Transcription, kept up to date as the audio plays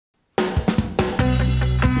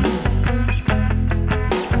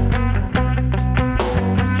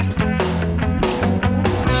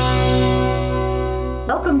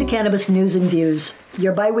Cannabis News and Views,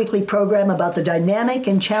 your biweekly program about the dynamic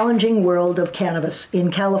and challenging world of cannabis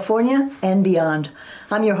in California and beyond.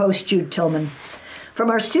 I'm your host, Jude Tillman. From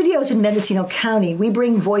our studios in Mendocino County, we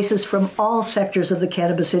bring voices from all sectors of the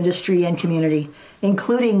cannabis industry and community,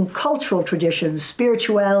 including cultural traditions,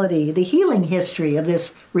 spirituality, the healing history of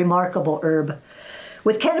this remarkable herb.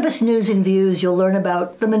 With Cannabis News and Views, you'll learn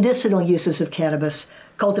about the medicinal uses of cannabis,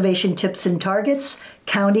 cultivation tips and targets,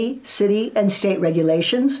 county, city, and state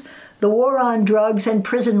regulations, the war on drugs and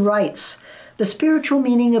prison rights, the spiritual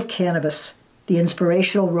meaning of cannabis, the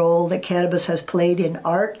inspirational role that cannabis has played in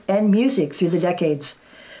art and music through the decades,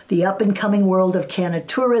 the up-and-coming world of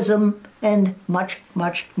cannatourism, and much,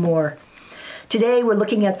 much more. Today, we're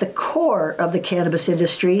looking at the core of the cannabis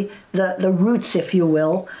industry, the roots, if you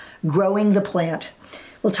will, growing the plant.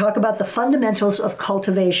 We'll talk about the fundamentals of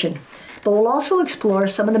cultivation, but we'll also explore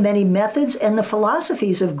some of the many methods and the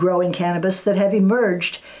philosophies of growing cannabis that have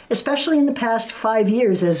emerged, especially in the past 5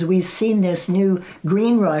 years as we've seen this new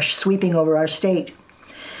green rush sweeping over our state.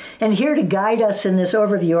 And here to guide us in this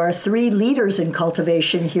overview are three leaders in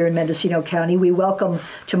cultivation here in Mendocino County. We welcome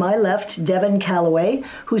to my left Devin Calloway,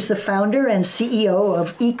 who's the founder and CEO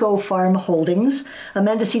of Eco Farm Holdings, a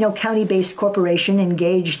Mendocino County-based corporation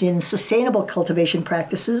engaged in sustainable cultivation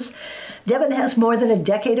practices. Devin has more than a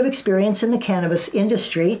decade of experience in the cannabis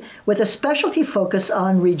industry with a specialty focus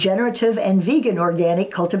on regenerative and vegan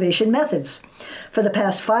organic cultivation methods. For the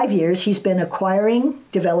past 5 years, he's been acquiring,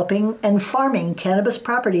 developing, and farming cannabis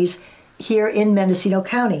properties here in Mendocino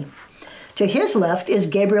County. To his left is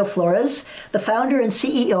Gabriel Flores, the founder and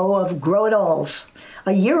CEO of Grow It Alls,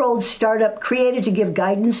 a year-old startup created to give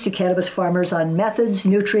guidance to cannabis farmers on methods,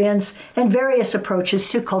 nutrients, and various approaches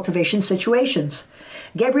to cultivation situations.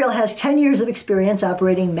 Gabriel has 10 years of experience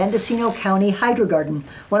operating Mendocino County Hydro Garden,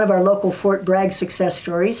 one of our local Fort Bragg success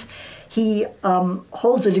stories. He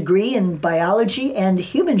holds a degree in biology and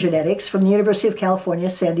human genetics from the University of California,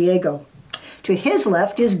 San Diego. To his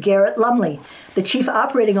left is Garrett Lumley, the Chief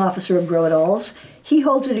Operating Officer of Grow It Alls. He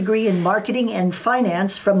holds a degree in marketing and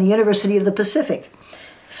finance from the University of the Pacific.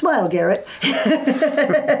 Smile, Garrett.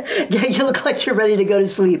 You look like you're ready to go to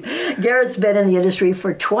sleep. Garrett's been in the industry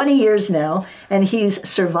for 20 years now, and he's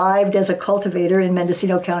survived as a cultivator in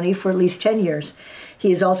Mendocino County for at least 10 years.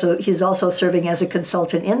 He is also serving as a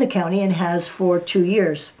consultant in the county and has for 2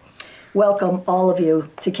 years. Welcome, all of you,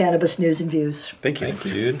 to Cannabis News and Views. Thank you,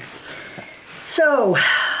 Jude. So,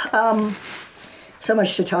 so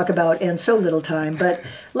much to talk about and so little time, but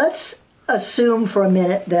let's assume for a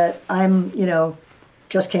minute that I'm,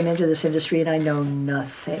 just came into this industry and I know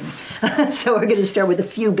nothing. So we're going to start with a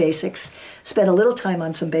few basics, spend a little time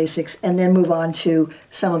on some basics, and then move on to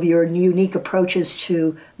some of your unique approaches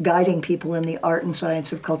to guiding people in the art and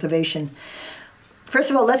science of cultivation. First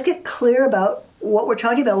of all, let's get clear about what we're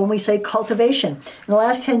talking about when we say cultivation. In the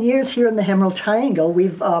last 10 years here in the Emerald Triangle,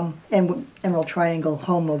 and Emerald Triangle,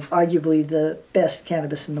 home of arguably the best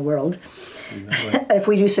cannabis in the world, if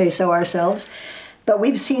we do say so ourselves, but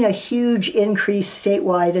we've seen a huge increase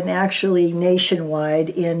statewide and actually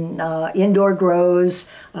nationwide in indoor grows,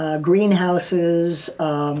 greenhouses,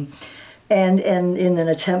 and in an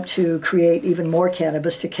attempt to create even more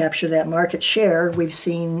cannabis to capture that market share, we've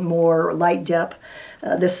seen more light dep.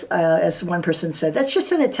 As one person said, that's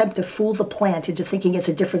just an attempt to fool the plant into thinking it's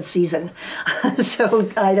a different season. So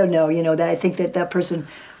I don't know, that I think that person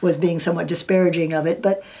was being somewhat disparaging of it,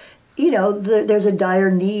 but there's a dire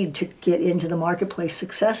need to get into the marketplace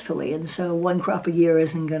successfully, and so one crop a year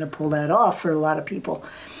isn't going to pull that off for a lot of people.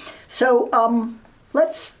 So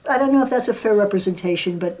I don't know if that's a fair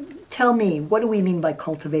representation, but tell me, what do we mean by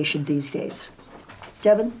cultivation these days?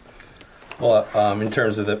 Devin? Well, in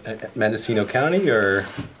terms of the Mendocino County or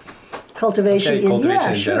cultivation,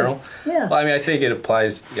 in general? Yeah. Well, I think it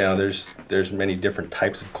applies, there's many different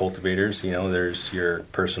types of cultivators. There's your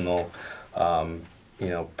personal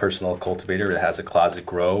cultivator that has a closet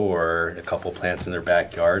grow or a couple plants in their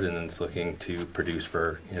backyard and is looking to produce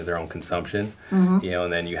for their own consumption. Mm-hmm.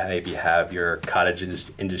 And then you maybe have your cottage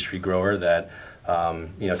industry grower that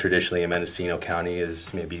traditionally in Mendocino County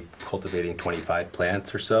is maybe cultivating 25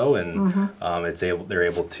 plants or so, and mm-hmm. They're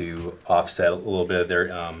able to offset a little bit of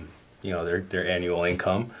their annual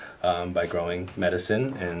income by growing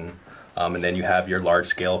medicine, and then you have your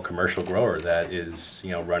large-scale commercial grower that is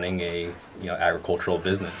running a agricultural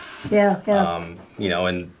business. Yeah.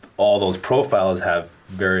 And all those profiles have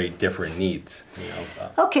very different needs.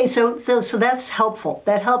 Okay, so that's helpful.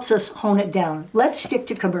 That helps us hone it down. Let's stick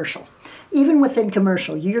to commercial. even within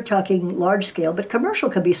commercial, you're talking large scale, but commercial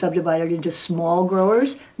can be subdivided into small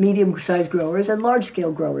growers, medium-sized growers, and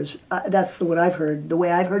large-scale growers. That's what I've heard, the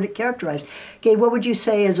way I've heard it characterized. Gabe, what would you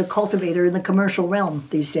say as a cultivator in the commercial realm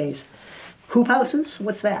these days? Hoop houses?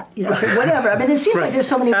 What's that? Whatever. I mean, it seems like there's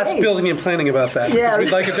so many ways. Ask building and planning about that. Yeah.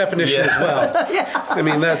 We'd like a definition as well. Yeah. I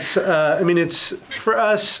mean, that's. It's for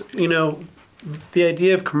us. The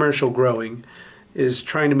idea of commercial growing is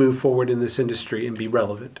trying to move forward in this industry and be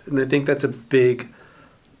relevant, and I think that's a big,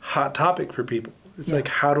 hot topic for people. It's like,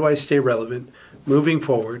 how do I stay relevant, moving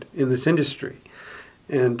forward in this industry,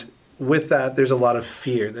 and with that, there's a lot of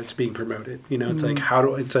fear that's being promoted. It's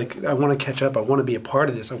like, I want to catch up. I want to be a part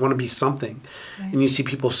of this. I want to be something. Right. And you see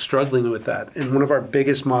people struggling with that. And one of our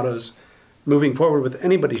biggest mottos moving forward with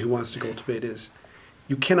anybody who wants to cultivate is,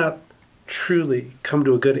 you cannot truly come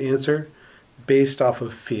to a good answer based off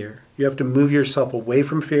of fear. You have to move yourself away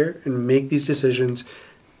from fear and make these decisions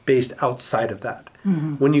based outside of that.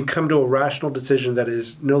 Mm-hmm. When you come to a rational decision that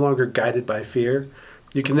is no longer guided by fear,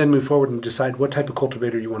 you can then move forward and decide what type of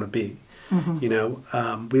cultivator you want to be.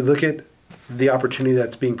 Mm-hmm. We look at the opportunity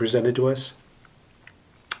that's being presented to us,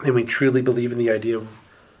 and we truly believe in the idea of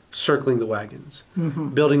circling the wagons,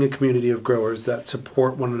 building a community of growers that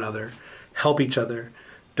support one another, help each other,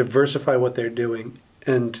 diversify what they're doing,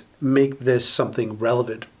 and make this something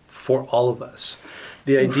relevant for all of us.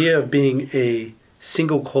 The idea of being a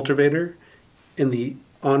single cultivator in the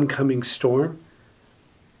oncoming storm,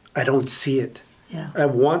 I don't see it. Yeah. I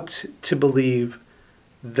want to believe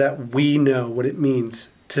that we know what it means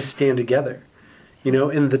to stand together.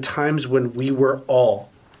 In the times when we were all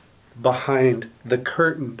behind the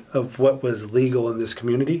curtain of what was legal in this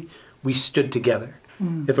community, we stood together.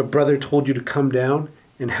 Mm. If a brother told you to come down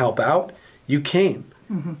and help out, you came.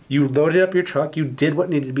 Mm-hmm. You loaded up your truck, you did what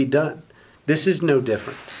needed to be done. This is no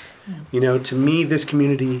different. Yeah. To me, this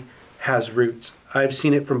community has roots. I've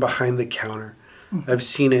seen it from behind the counter. Mm. I've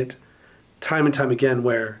seen it time and time again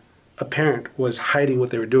where a parent was hiding what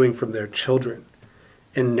they were doing from their children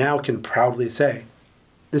and now can proudly say,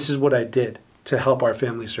 this is what I did to help our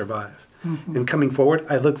family survive. Mm-hmm. And coming forward,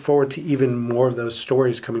 I look forward to even more of those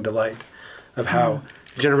stories coming to light of how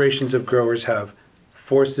generations of growers have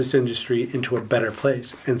forced this industry into a better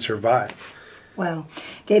place and survived. Wow.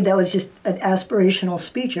 Gabe, that was just an aspirational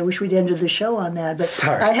speech. I wish we'd ended the show on that. But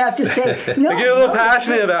sorry. I have to say, no. I get a little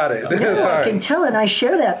passionate about it. No, sorry. I can tell, and I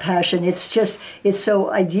share that passion. It's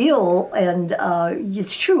so ideal, and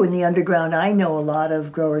it's true in the underground. I know a lot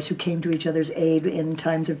of growers who came to each other's aid in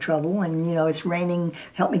times of trouble, and, it's raining,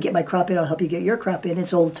 help me get my crop in, I'll help you get your crop in.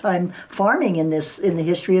 It's old-time farming in the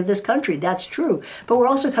history of this country. That's true. But we're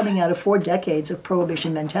also coming out of 4 decades of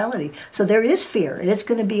prohibition mentality. So there is fear, and it's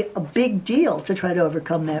going to be a big deal to try to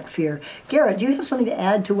overcome that fear. Garrett, do you have something to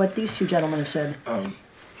add to what these two gentlemen have said?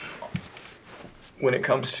 When it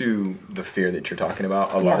comes to the fear that you're talking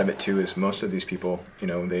about, a lot of it too is most of these people, in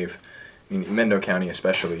Mendo County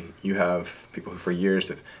especially, you have people who for years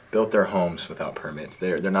have built their homes without permits.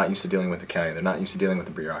 They're not used to dealing with the county. They're not used to dealing with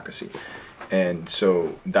the bureaucracy. And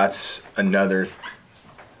so that's another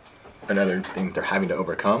thing they're having to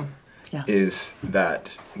overcome. Yeah. Is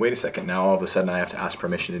that, wait a second, now all of a sudden I have to ask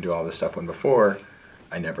permission to do all this stuff when before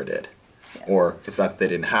I never did. Yeah. Or it's not that they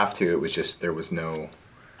didn't have to, it was just there was no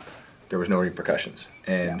repercussions.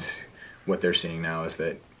 And what they're seeing now is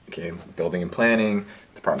that, building and planning,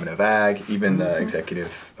 Department of Ag, even the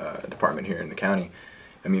executive department here in the county,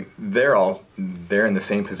 they're in the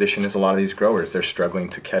same position as a lot of these growers. They're struggling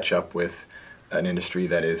to catch up with an industry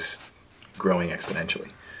that is growing exponentially.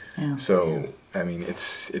 Yeah. So,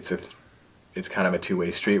 it's kind of a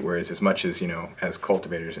two-way street, whereas as much as, as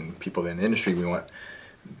cultivators and people in the industry, we want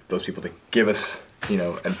those people to give us,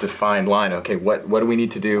 a defined line. Okay, what do we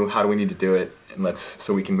need to do? How do we need to do it? And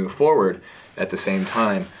so we can move forward. At the same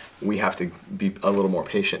time, we have to be a little more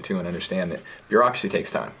patient too and understand that bureaucracy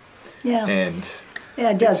takes time. Yeah. And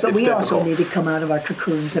yeah, it does, but we difficult. also need to come out of our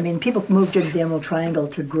cocoons. People moved into the Emerald Triangle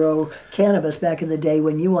to grow cannabis back in the day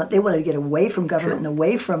when they wanted to get away from government and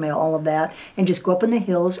away from all of that and just go up in the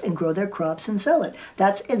hills and grow their crops and sell it.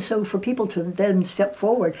 And so for people to then step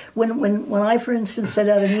forward, when I, for instance, sent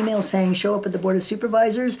out an email saying show up at the Board of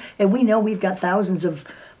Supervisors, and we know we've got thousands of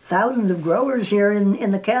growers here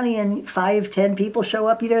in the county, and 5-10 people show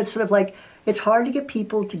up, it's sort of like, it's hard to get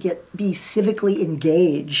people to be civically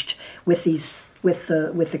engaged with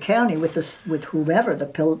the county, with whomever, the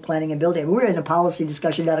planning and building. We're in a policy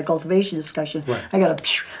discussion, not a cultivation discussion. Right. I got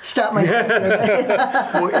to stop myself.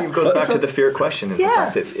 Well, it goes back to the fear question, is the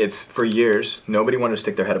fact that it's, for years, nobody wanted to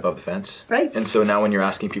stick their head above the fence. Right. And so now when you're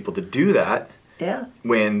asking people to do that,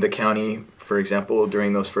 when the county, for example,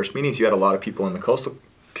 during those first meetings, you had a lot of people in the coastal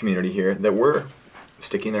community here that were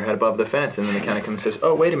sticking their head above the fence, and then the county comes and says,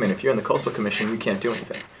 oh, wait a minute, if you're in the Coastal Commission, you can't do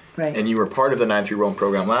anything. Right. And you were part of the 9-3 roam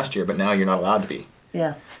program last year, but now you're not allowed to be.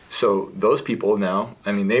 Yeah. So those people now,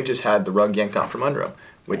 I mean, they've just had the rug yanked out from under them,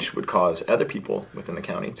 which would cause other people within the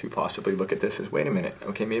county to possibly look at this as, wait a minute,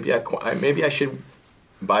 okay, maybe I should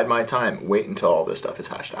bide my time, wait until all this stuff is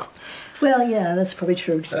hashed out. Well, yeah, that's probably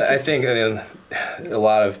true. I think, a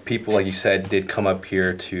lot of people, like you said, did come up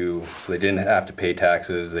here so they didn't have to pay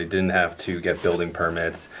taxes, they didn't have to get building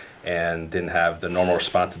permits, and didn't have the normal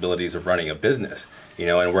responsibilities of running a business.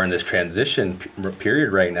 And we're in this transition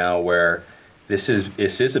period right now where this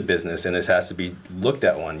is a business, and this has to be looked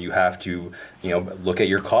at one. You have to, look at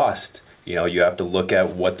your cost. You have to look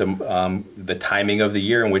at what the timing of the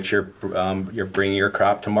year in which you're bringing your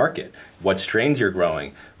crop to market, what strains you're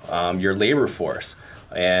growing, your labor force,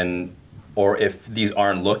 or if these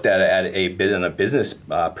aren't looked at in a business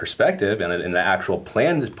perspective and an actual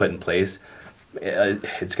plan is put in place,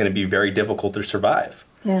 it's going to be very difficult to survive.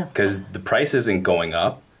 Yeah. Because the price isn't going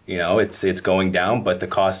up. It's going down, but the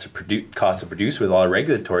cost to produce with all the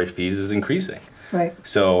regulatory fees is increasing. Right.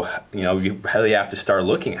 So you really have to start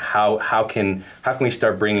looking how can we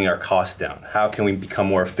start bringing our costs down? How can we become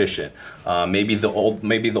more efficient? Maybe the old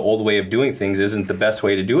way of doing things isn't the best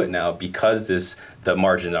way to do it now because the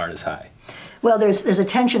margins aren't as high. Well, there's a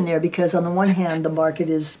tension there because on the one hand, the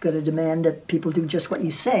market is going to demand that people do just what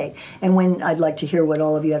you say. And when I'd like to hear what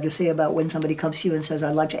all of you have to say about when somebody comes to you and says,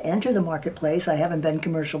 I'd like to enter the marketplace. I haven't been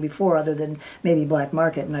commercial before other than maybe black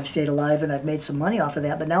market, and I've stayed alive and I've made some money off of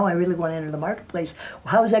that. But now I really want to enter the marketplace.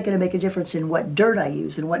 Well, how is that going to make a difference in what dirt I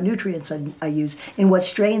use and what nutrients I use, in what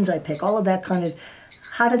strains I pick, all of that kind of,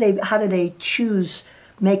 how do they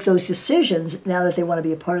make those decisions now that they want to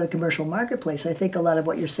be a part of the commercial marketplace? I think a lot of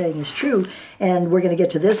what you're saying is true, and we're going to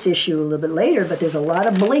get to this issue a little bit later, but there's a lot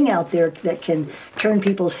of bling out there that can turn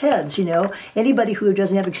people's heads. Anybody who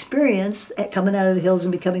doesn't have experience coming out of the hills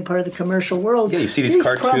and becoming part of the commercial world. Yeah, you see these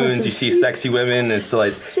cartoons, you see sexy women, it's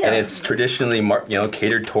like, yeah. And it's traditionally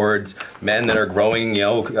catered towards men that are growing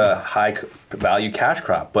high value cash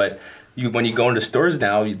crop, but when you go into stores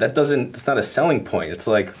now, it's not a selling point. It's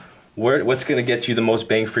like, what's going to get you the most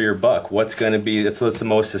bang for your buck? What's going to be what's the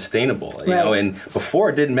most sustainable? And before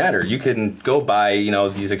it didn't matter. You can go buy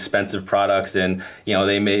these expensive products, and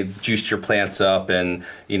they may juice your plants up, and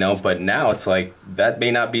but now it's like that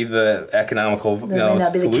may not be the economical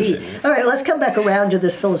solution. All right, let's come back around to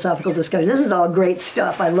this philosophical discussion. This is all great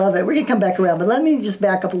stuff. I love it. We're going to come back around, but let me just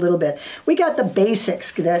back up a little bit. We got the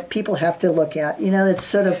basics that people have to look at.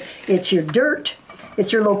 It's your dirt,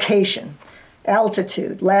 it's your location.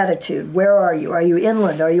 Altitude, latitude, where are you? Are you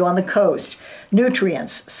inland? Are you on the coast?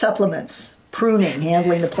 Nutrients, supplements, pruning,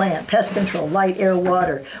 handling the plant, pest control, light, air,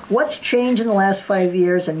 water. What's changed in the last 5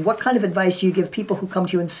 years, and what kind of advice do you give people who come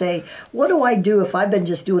to you and say, what do I do if I've been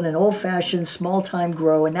just doing an old-fashioned, small-time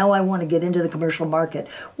grow, and now I want to get into the commercial market?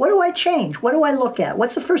 What do I change? What do I look at?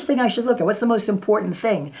 What's the first thing I should look at? What's the most important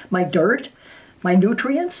thing? My dirt? My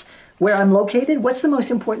nutrients? Where I'm located? What's the most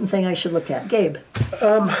important thing I should look at? Gabe?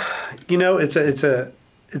 It's a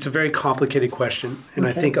very complicated question, and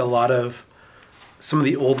okay. I think a lot of some of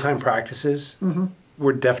the old time practices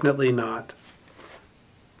were definitely not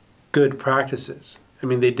good practices. I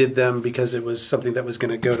mean, they did them because it was something that was going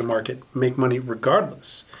to go to market, make money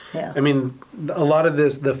regardless. Yeah. I mean, a lot of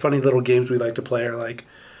the funny little games we like to play are like,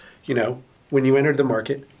 when you entered the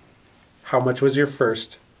market, how much was your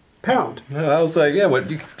first pound? I was like, what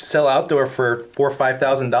you could sell outdoor for $4,000 or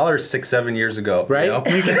 $5,000 6-7 years ago, right?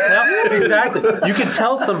 You can tell exactly. You can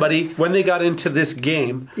tell somebody when they got into this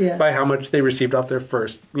game by how much they received off their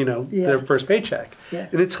first, their first paycheck,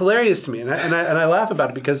 and it's hilarious to me, and I laugh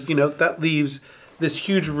about it because that leaves this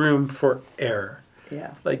huge room for error.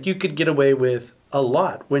 Yeah, like you could get away with a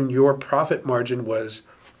lot when your profit margin was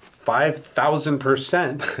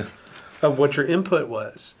 5,000% of what your input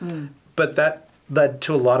was, but that led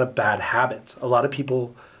to a lot of bad habits. A lot of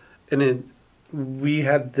people, we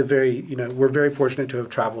had we're very fortunate to have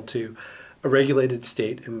traveled to a regulated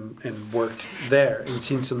state and worked there and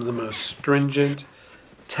seen some of the most stringent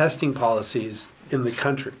testing policies in the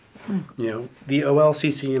country. The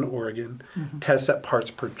OLCC in Oregon tests at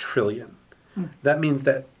parts per trillion. That means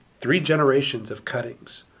that 3 generations of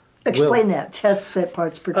cuttings. Explain that. Tests at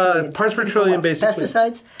parts per trillion. Parts per trillion, basically.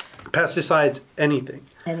 Pesticides? Pesticides, anything.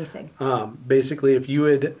 Anything. Basically, if you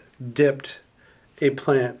had dipped a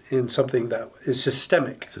plant in something that is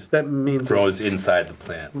systemic, that means grows inside the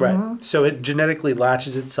plant. Right. So it genetically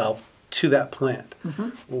latches itself to that plant.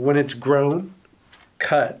 When it's grown,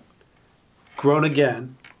 cut, grown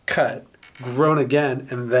again, cut, grown again,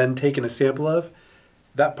 and then taken a sample of,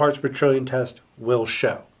 that parts per trillion test will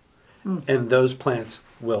show, and those plants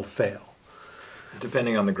will fail.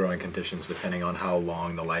 Depending on the growing conditions, depending on how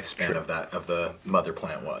long the lifespan of the mother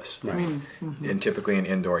plant was. Right. And typically in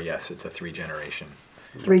indoor, yes, it's a 3-generation.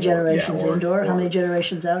 3 generations or- indoor. How or- many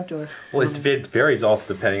generations outdoor? Well, it varies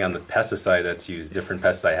also depending on the pesticide that's used. Different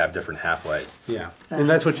pesticides have different half-life. Yeah, and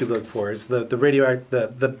that's what you look for is the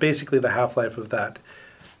basically the half-life of that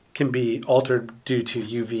can be altered due to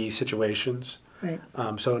UV situations. Right.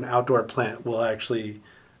 So an outdoor plant will actually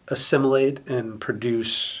assimilate and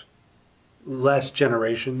produce less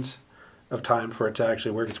generations of time for it to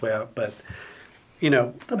actually work its way out. But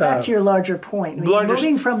But back to your larger point, I mean, larger-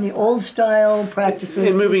 moving from the old style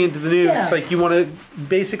practices and moving into the new, Yeah. it's like you want to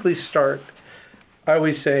basically start. I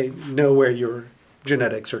always say, know where your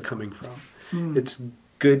genetics are coming from. It's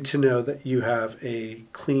good to know that you have a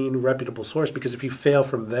clean, reputable source, because if you fail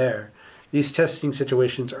from there, these testing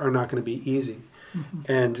situations are not going to be easy.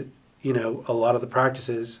 And a lot of the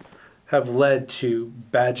practices have led to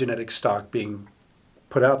bad genetic stock being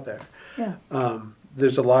put out there. Yeah.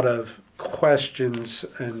 There's a lot of questions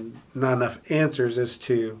and not enough answers as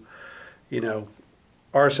to,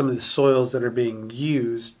 are some of the soils that are being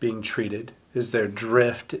used being treated? Is there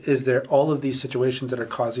drift? Is there all of these situations that are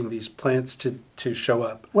causing these plants to show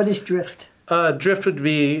up? What is drift? Drift would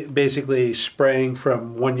be basically spraying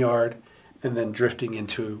from one yard and then drifting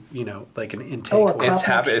into, like an intake. Oh, a well.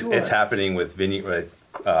 crop next door. It's happening with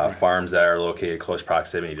farms that are located close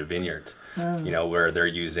proximity to vineyards. Where they're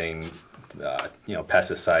using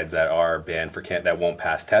pesticides that are banned that won't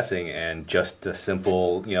pass testing, and just a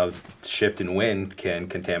simple shift in wind can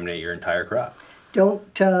contaminate your entire crop. Don't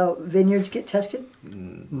vineyards get tested?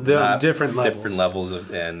 They're on different levels. Different levels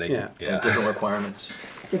of, and they Yeah. And different requirements.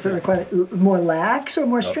 Different requirement, more lax or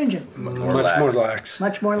more stringent? Much more lax.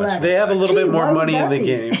 Much more lax. They have a little Gee, bit more why would money in that the be?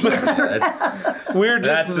 game. We're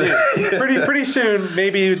just pretty soon.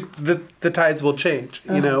 Maybe the tides will change.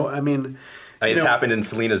 I mean, It's happened in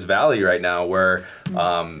Salinas Valley right now, where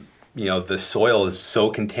the soil is so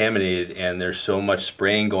contaminated and there's so much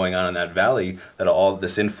spraying going on in that valley that all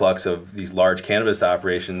this influx of these large cannabis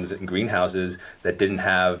operations and greenhouses that didn't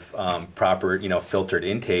have proper filtered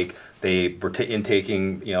intake. They were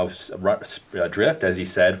intaking drift, as he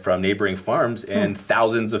said, from neighboring farms, and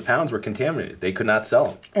thousands of pounds were contaminated. They could not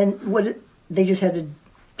sell them. And they just had to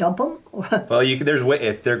dump them? Well,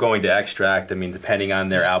 if they're going to extract, I mean, depending on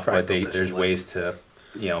their output, there's distillate. ways to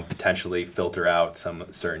potentially filter out some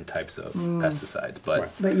certain types of pesticides. But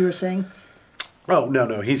But you were saying? oh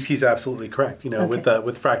no, he's absolutely correct.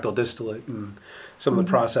 With fractal distillate and some of the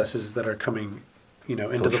processes that are coming, into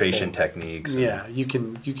filtration the fold. techniques. Yeah, you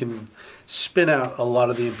can spin out a lot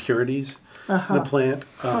of the impurities in the plant.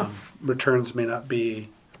 Returns may not be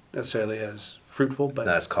necessarily as fruitful, but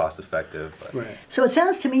Not as cost effective. But. right. So it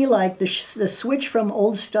sounds to me like the switch from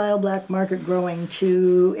old style black market growing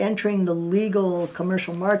to entering the legal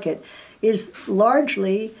commercial market is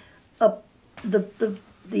largely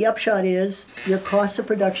the upshot is your costs of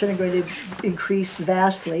production are going to increase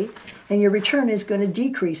vastly and your return is going to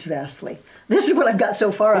decrease vastly. This is what I've got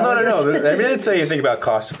so far out of No. this. I didn't say anything about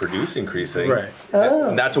cost to produce increasing. Right.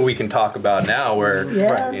 And that's what we can talk about now. Where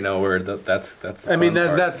Yeah. where that's. The I mean, fun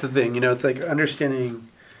part. that's the thing. It's like understanding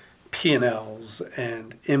P&Ls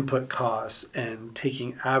and input costs and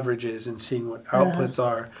taking averages and seeing what outputs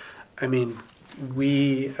are. I mean,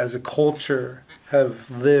 we as a culture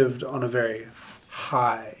have lived on a very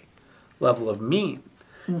high level of mean.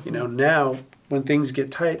 Now when things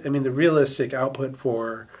get tight, I mean, the realistic output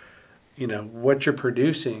for what you're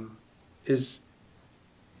producing is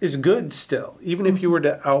good still, even if you were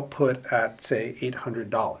to output at say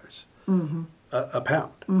 $800 a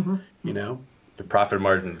pound. The profit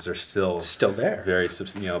margins are still there. very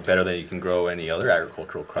better than you can grow any other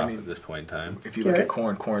agricultural crop at this point in time. If you look at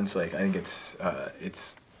corn's like, I think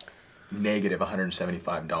it's negative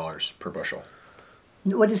 $175 per bushel.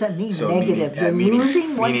 What does that mean? So Negative. You're meaning losing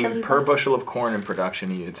meaning 175? per bushel of corn in production,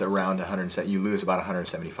 it's around you lose about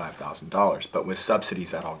 $175,000. But with subsidies,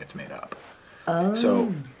 that all gets made up. Oh.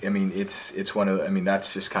 So I mean, it's one of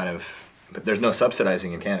that's just kind of. But there's no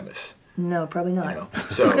subsidizing in cannabis. No, probably not.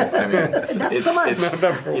 So I mean, Not it's so much.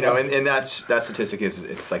 and that statistic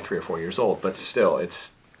is like 3 or 4 years old, but still,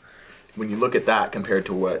 it's when you look at that compared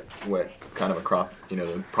to what kind of a crop,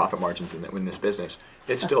 the profit margins in this business,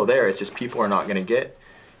 it's still there. It's just people are not going to get,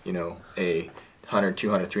 a 100,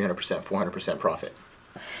 200, 300%, 400% profit.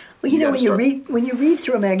 Well, when you read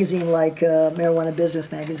through a magazine like Marijuana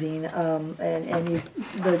Business Magazine, and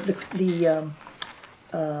the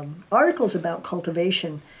articles about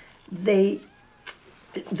cultivation, they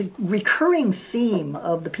the recurring theme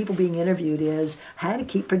of the people being interviewed is how to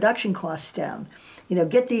keep production costs down.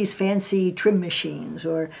 Get these fancy trim machines,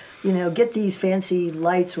 or, get these fancy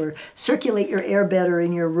lights, or circulate your air better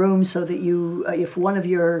in your room so that you, if one of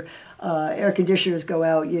your air conditioners go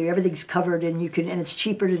out, everything's covered, and and it's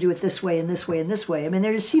cheaper to do it this way and this way and this way. I mean,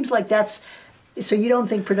 there just seems like that's, so you don't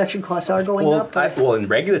think production costs are going up? Well, in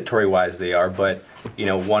regulatory wise they are, but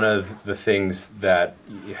one of the things that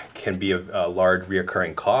can be a large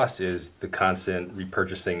reoccurring cost is the constant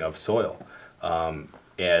repurchasing of soil.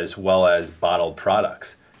 As well as bottled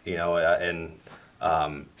products, and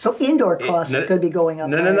so indoor costs could be going up.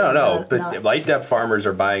 No. But light depth farmers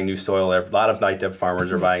are buying new soil. A lot of light depth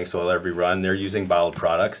farmers are buying soil every run. They're using bottled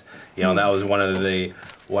products. And that was one of the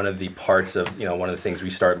parts of one of the things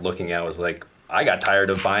we started looking at was like, I got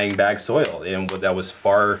tired of buying bagged soil, and that was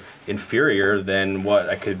far inferior than what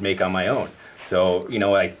I could make on my own. So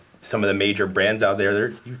like some of the major brands out there,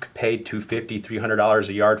 you could pay $250, $300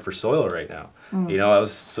 a yard for soil right now. I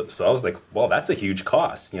was like, well, that's a huge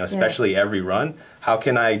cost, especially every run. How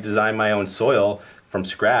can I design my own soil from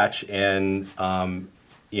scratch and,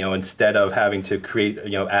 instead of having to create,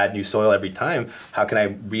 add new soil every time,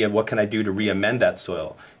 what can I do to re-amend that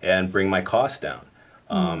soil and bring my costs down?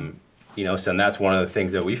 So and that's one of the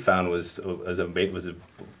things that we found was a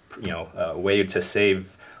way to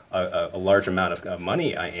save a large amount of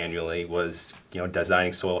money annually was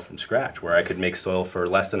designing soil from scratch, where I could make soil for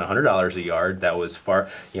less than $100 a yard. That was far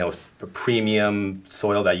premium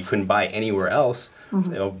soil that you couldn't buy anywhere else,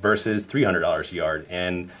 versus $300 a yard,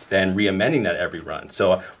 and then re-amending that every run.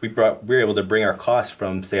 So we were able to bring our costs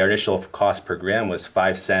from, say, our initial cost per gram was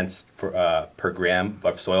 5 cents per gram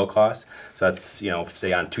of soil costs. So that's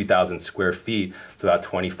say on 2,000 square feet, it's about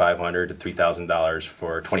 $2,500 to $3,000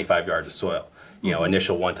 for 25 yards of soil.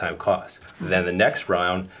 Initial one-time cost. Then the next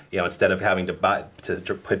round, instead of having to put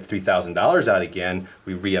 $3,000 out again,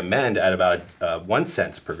 we re-amend at about 1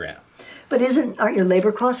 cent per gram. But aren't your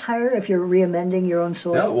labor costs higher if you're re-amending your own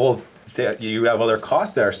soil? No, well, you have other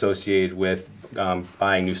costs that are associated with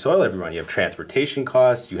buying new soil every run. You have transportation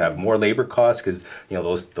costs. You have more labor costs because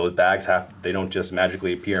those bags they don't just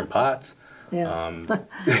magically appear in pots. Yeah.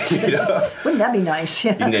 Wouldn't that be nice?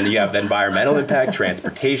 Yeah. And then you have the environmental impact,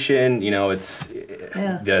 transportation, it's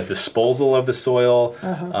the disposal of the soil.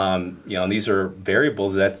 And these are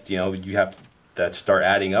variables that, you have that start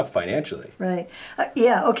adding up financially. Right.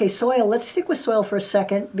 Okay, soil. Let's stick with soil for a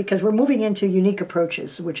second because we're moving into unique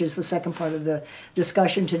approaches, which is the second part of the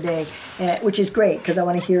discussion today, which is great because I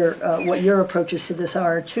want to hear what your approaches to this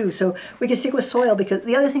are too. So we can stick with soil because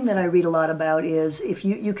the other thing that I read a lot about is if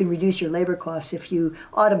you can reduce your labor costs if you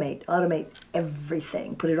automate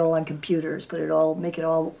everything, put it all on computers, make it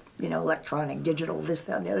all electronic, digital, this,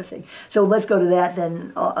 that, and the other thing. So let's go to that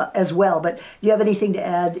then as well. But do you have anything to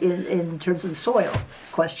add in terms of the soil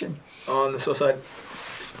question? On the soil side,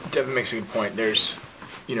 Devin makes a good point. There's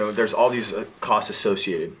all these costs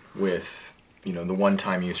associated with, the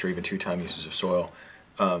one-time use or even two-time uses of soil.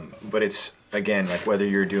 But it's, again, like whether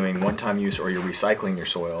you're doing one-time use or you're recycling your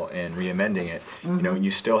soil and re-amending it,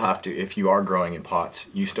 you still have to, if you are growing in pots,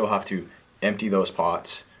 you still have to empty those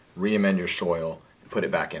pots, re-amend your soil, put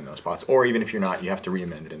it back in those pots, or even if you're not, you have to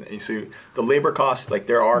re-amend it. And so the labor costs, like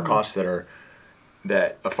there are costs that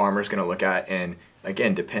a farmer is going to look at, and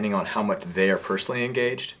again, depending on how much they are personally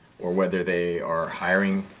engaged or whether they are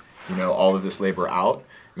hiring, all of this labor out.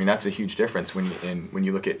 I mean, that's a huge difference when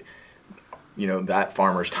you look at, that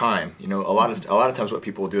farmer's time. A lot of times what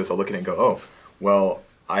people will do is they'll look at it and go, oh, well,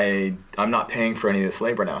 I'm not paying for any of this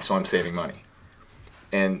labor now, so I'm saving money,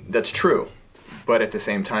 and that's true, but at the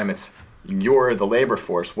same time, you're the labor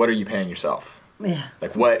force. What are you paying yourself? Yeah.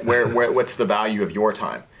 Like what's the value of your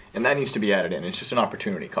time? And that needs to be added in. It's just an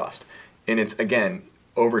opportunity cost. And it's, again,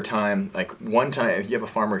 over time, like one time, if you have a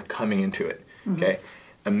farmer coming into it, okay,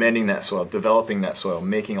 amending that soil, developing that soil,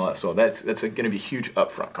 making all that soil, that's going to be huge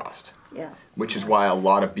upfront cost. Yeah. Which is why a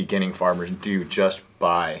lot of beginning farmers do just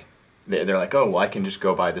buy, they're like, oh, well, I can just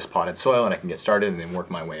go buy this potted soil and I can get started and then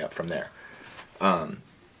work my way up from there.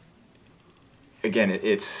 Again,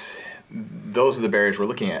 those are the barriers we're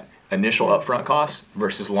looking at. Initial upfront costs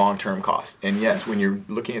versus long-term costs. And yes, when you're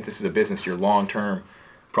looking at this as a business, your long-term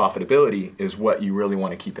profitability is what you really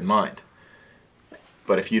want to keep in mind.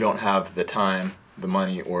 But if you don't have the time, the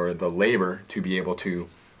money, or the labor to be able to,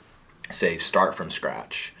 say, start from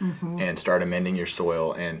scratch and start amending your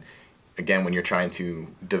soil, and again, when you're trying to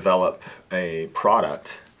develop a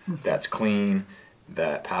product that's clean,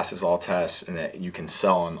 that passes all tests, and that you can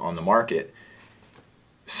sell on the market,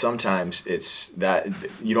 sometimes it's that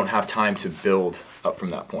you don't have time to build up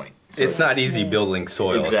from that point. So it's not easy building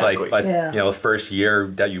soil. Exactly. It's like the first year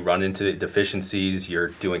that you run into deficiencies, you're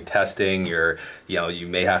doing testing, you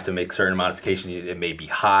may have to make certain modifications. It may be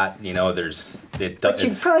hot, But you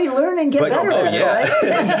probably learn and get better at it,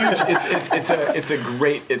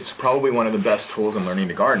 right? It's probably one of the best tools in learning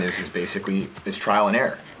to garden is basically trial and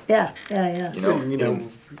error. Yeah. And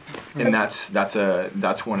that's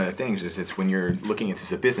one of the things is it's when you're looking at this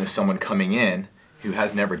as a business, someone coming in who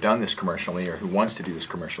has never done this commercially or who wants to do this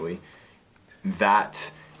commercially,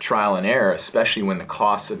 that trial and error, especially when the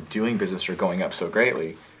costs of doing business are going up so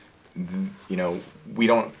greatly, we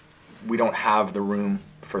don't have the room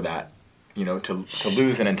for that, to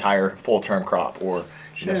lose an entire full-term crop or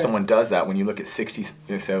someone does that. When you look at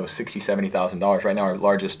 $70,000 right now, our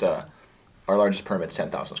largest permit's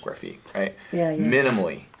 10,000 square feet, right? Yeah.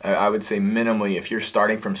 Minimally, I would say minimally, if you're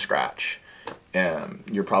starting from scratch,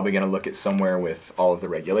 you're probably going to look at somewhere with all of the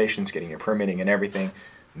regulations, getting your permitting and everything,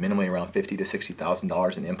 minimally around $50,000 to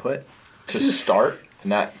 $60,000 in input to start,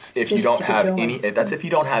 and that's if you don't have any. That's if you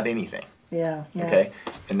don't have anything. Yeah. Okay,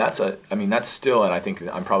 and that's still, and I think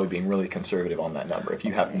I'm probably being really conservative on that number. If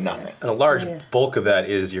you have nothing, and a large bulk of that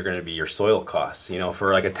is you're going to be your soil costs.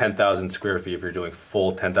 For like a 10,000 square feet, if you're doing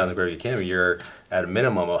full 10,000 square feet canopy, you're at a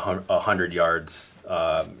minimum 100 yards.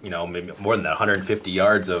 Maybe more than that, 150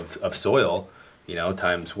 yards of soil.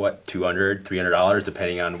 Times what, $200, $300,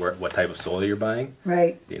 depending on what type of soil you're buying.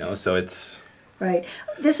 Right. So it's. Right.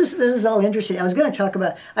 This is all interesting. I was going to talk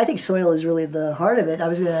about. I think soil is really the heart of it. I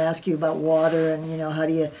was going to ask you about water and how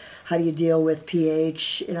do you deal with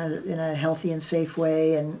pH in a healthy and safe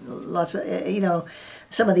way and lots of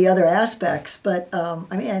some of the other aspects. But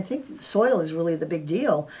I think soil is really the big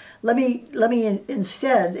deal. Let me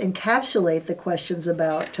instead encapsulate the questions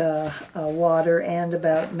about water and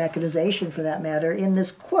about mechanization, for that matter, in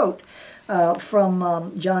this quote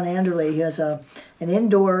from John Anderley. He has an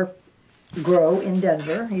indoor grow in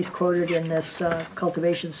Denver. He's quoted in this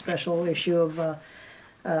Cultivation special issue of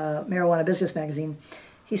Marijuana Business Magazine.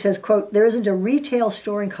 He says, quote, "There isn't a retail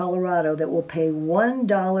store in Colorado that will pay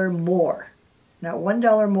 $1 more, not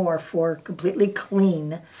 $1 more for completely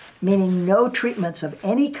clean, meaning no treatments of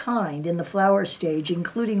any kind in the flower stage,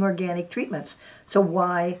 including organic treatments. So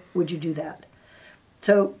why would you do that?"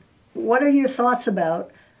 So what are your thoughts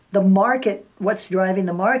about the market, what's driving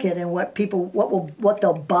the market, and what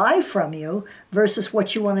they'll buy from you versus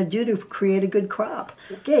what you want to do to create a good crop?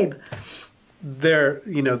 Gabe.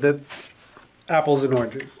 The apples and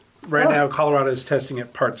oranges. Right now, Colorado is testing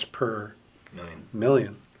at parts per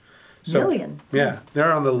million. So, million? Yeah,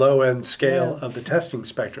 they're on the low end scale of the testing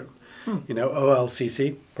spectrum.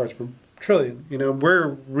 OLCC, parts per trillion.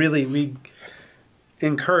 We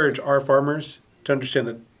encourage our farmers to understand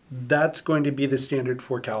that that's going to be the standard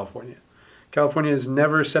for California. California has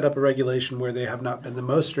never set up a regulation where they have not been the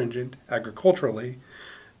most stringent agriculturally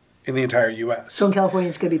in the entire U.S. So in California,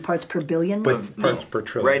 it's going to be parts per billion? But parts per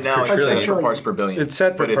trillion. Right now, it's set for parts per billion. It's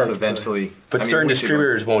set for but it's eventually. But certain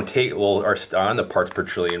distributors are on the parts per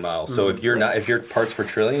trillion model. So if you're parts per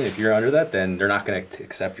trillion, if you're under that, then they're not going to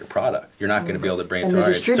accept your product. You're not going to be able to bring it to market.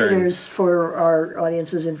 And the distributors, for our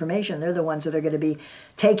audience's information, they're the ones that are going to be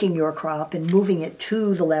taking your crop and moving it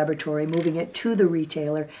to the laboratory, moving it to the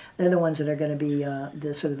retailer. They're the ones that are going to be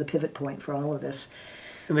the pivot point for all of this.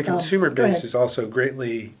 And the consumer base is also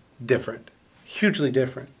greatly different, hugely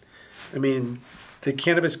different. I mean, the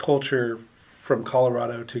cannabis culture from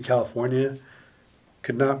Colorado to California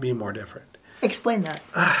could not be more different. Explain that.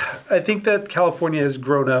 I think that California has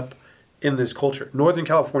grown up in this culture, Northern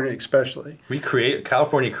California especially.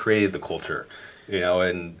 California created the culture,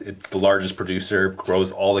 and it's the largest producer,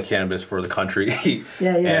 grows all the cannabis for the country.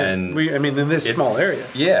 Yeah. And in this small area.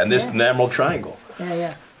 Yeah, in this Emerald Triangle.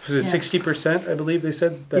 Yeah. Was it 60%, I believe they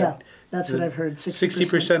said? That's what I've heard.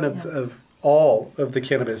 60% of all of the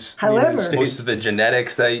cannabis. However, in the United States. Most of the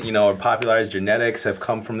genetics that are popularized genetics have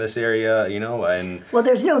come from this area. And well,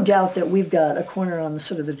 there's no doubt that we've got a corner on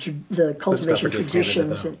the cultivation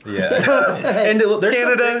traditions. And there's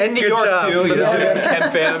Canada and New York too. Ken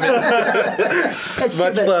Pham.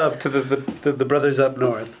 Much love to the brothers up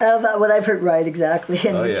north. What I've heard, right? Exactly,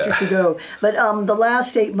 and Mr. Trudeau. But the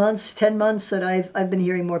last 8 months, 10 months that I've been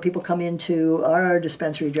hearing more people come into our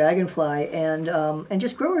dispensary, Dragonfly, and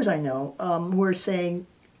just growers I know. Who are saying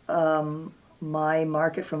my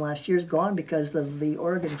market from last year is gone because of the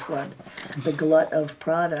Oregon flood. The glut of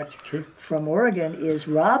product from Oregon is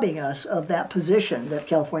robbing us of that position that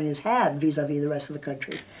California has had vis-a-vis the rest of the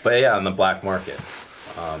country. But on the black market.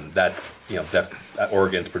 that's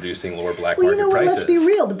Oregon's producing lower black Well, market you know what? prices. Let's be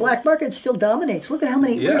real. The black market still dominates. Look at how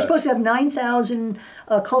many. We were Yeah. supposed to have 9,000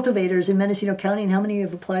 cultivators in Mendocino County, and how many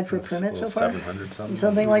have applied for a It's permit so far? 700 something.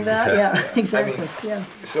 Something like that. Yeah, exactly. Yeah.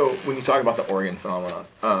 So when you talk about the Oregon phenomenon,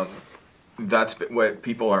 that's what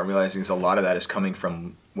people aren't realizing is a lot of that is coming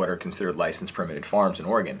from what are considered licensed permitted farms in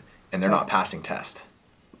Oregon, and they're not passing test.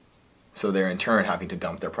 So they're in turn having to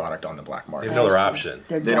dump their product on the black They market. have no other option.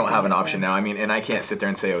 They're They don't have an dumping it, option yeah. now. I mean, and I can't sit there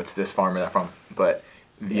and say, oh, it's this farm or that farm, but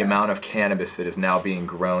the amount of cannabis that is now being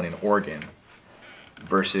grown in Oregon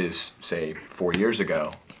versus, say, 4 years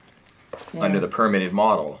ago, Yeah. under the permitted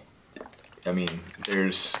model, I mean,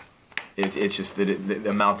 it's just the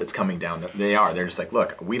amount that's coming down. They're just like,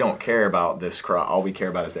 look, we don't care about this crop. All we care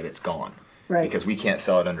about is that it's gone. Right. Because we can't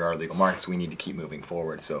sell it under our legal markets. We need to keep moving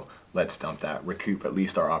forward. So let's dump that, recoup at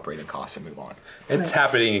least our operating costs and move on. It's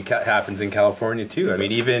happens in California too. I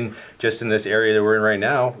mean, even just in this area that we're in right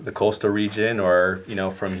now, the coastal region, or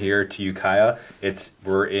from here to Ukiah,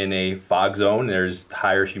 we're in a fog zone. There's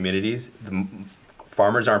higher humidities. The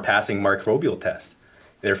farmers aren't passing microbial tests.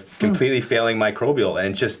 They're completely failing microbial,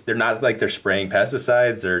 and they're not like they're spraying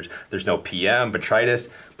pesticides. There's no PM, botrytis,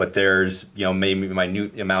 but there's maybe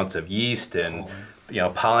minute amounts of yeast and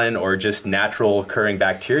pollen or just natural occurring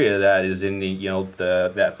bacteria that is in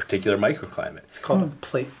that particular microclimate. It's called a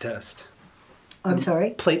plate test. I'm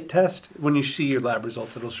sorry? Plate test. When you see your lab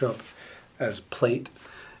results, it'll show up as plate,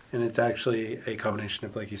 and it's actually a combination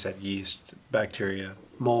of, like you said, yeast, bacteria,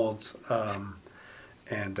 molds,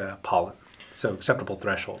 and pollen. So acceptable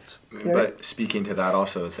thresholds. But speaking to that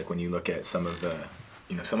also, it's like when you look at some of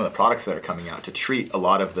the products that are coming out to treat a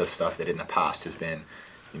lot of the stuff that in the past has been,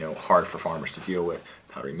 hard for farmers to deal with,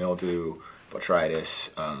 powdery mildew,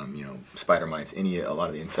 botrytis, spider mites, a lot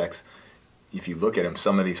of the insects. If you look at them,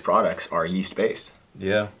 some of these products are yeast based.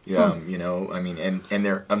 Yeah. Yeah. And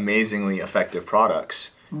they're amazingly effective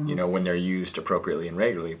products, when they're used appropriately and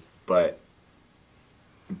regularly. But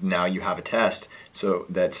now you have a test so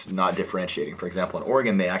that's not differentiating. For example, in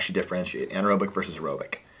Oregon, they actually differentiate anaerobic versus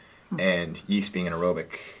aerobic. And yeast being an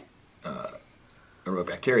aerobic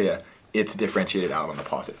bacteria, it's differentiated out on the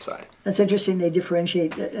positive side. That's interesting. They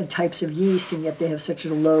differentiate types of yeast, and yet they have such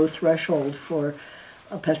a low threshold for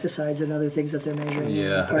pesticides and other things that they're measuring.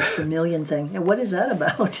 Yeah. Parts per million thing. And what is that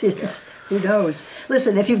about? Who knows?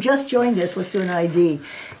 Listen, if you've just joined us, let's do an ID.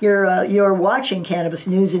 You're watching Cannabis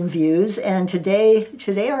News and Views, and today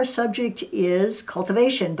our subject is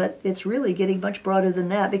cultivation, but it's really getting much broader than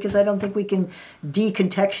that, because I don't think we can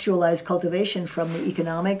decontextualize cultivation from the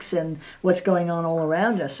economics and what's going on all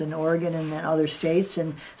around us in Oregon and in other states,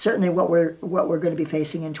 and certainly what we're going to be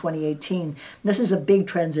facing in 2018. This is a big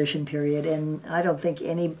transition period, and I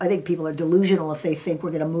think people are delusional if they think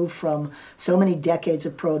we're going to move from so many decades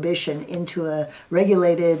of prohibition into a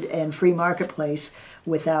regulated and free marketplace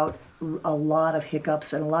without a lot of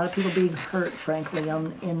hiccups and a lot of people being hurt, frankly,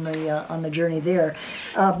 on the journey there.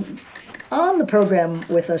 On the program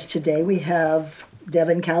with us today, we have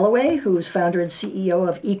Devin Calloway, who is founder and CEO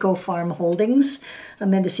of Eco Farm Holdings, a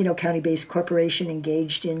Mendocino County-based corporation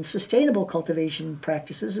engaged in sustainable cultivation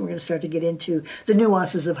practices. And we're going to start to get into the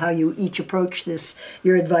nuances of how you each approach this.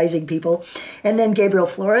 You're advising people. And then Gabriel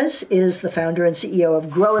Flores is the founder and CEO of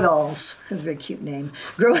Grow It Alls. That's a very cute name.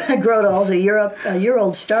 Grow It Alls, a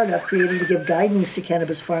year-old startup created to give guidance to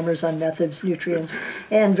cannabis farmers on methods, nutrients,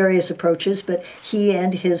 and various approaches. But he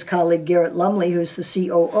and his colleague Garrett Lumley, who's the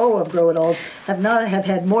COO of Grow It Alls, have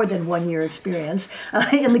had more than 1 year experience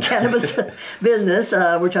in the cannabis business.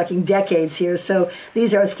 We're talking decades here. So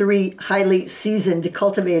these are three highly seasoned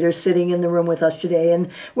cultivators sitting in the room with us today.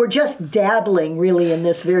 And we're just dabbling really in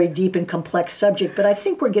this very deep and complex subject. But I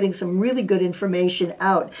think we're getting some really good information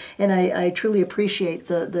out. And I truly appreciate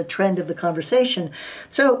the trend of the conversation.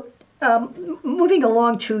 So moving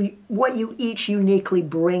along to what you each uniquely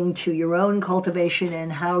bring to your own cultivation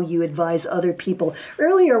and how you advise other people.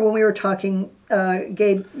 Earlier when we were talking,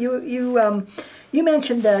 Gabe, you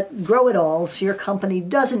mentioned that Grow It Alls, your company,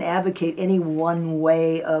 doesn't advocate any one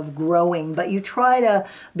way of growing, but you try to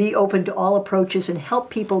be open to all approaches and help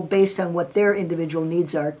people based on what their individual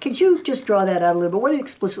needs are. Could you just draw that out a little bit? What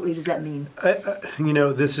explicitly does that mean?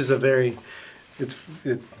 This is it's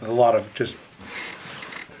a lot of just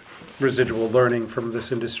residual learning from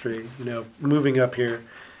this industry, moving up here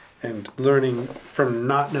and learning from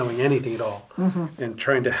not knowing anything at all, and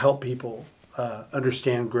trying to help people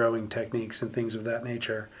understand growing techniques and things of that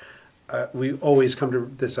nature. We always come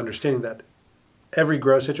to this understanding that every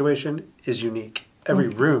grow situation is unique. Every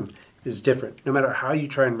room is different. No matter how you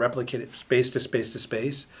try and replicate it space to space to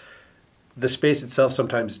space, the space itself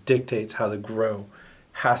sometimes dictates how the grow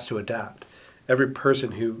has to adapt. every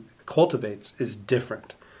person who cultivates is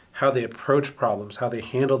different. How they approach problems, how they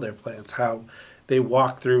handle their plants, how they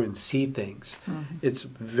walk through and see things. It's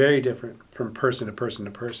very different from person to person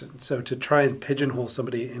to person. So to try and pigeonhole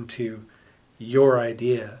somebody into your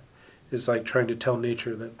idea is like trying to tell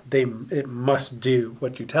nature that it must do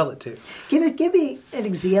what you tell it to. Give me an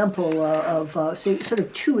example of, say, sort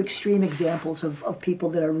of two extreme examples of people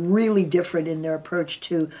that are really different in their approach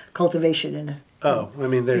to cultivation.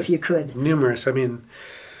 There's if you could. numerous.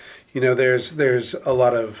 There's a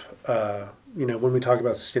lot of, when we talk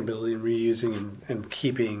about sustainability and reusing and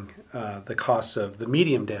keeping the costs of the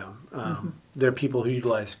medium down, there are people who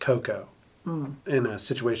utilize cocoa in a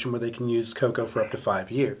situation where they can use cocoa for up to 5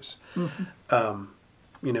 years.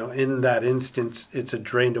 In that instance, it's a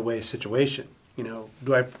drained away situation.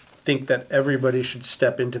 Do I think that everybody should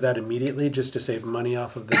step into that immediately just to save money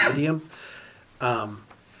off of the medium?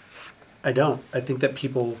 I don't. I think that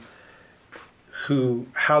people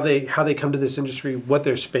how they come to this industry, what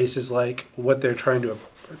their space is like, what they're trying to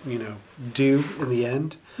do in the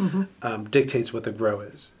end, dictates what the grow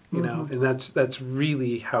is. And that's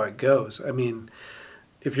really how it goes.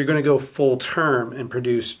 If you're going to go full term and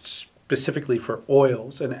produce specifically for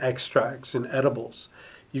oils and extracts and edibles,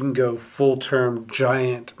 you can go full term,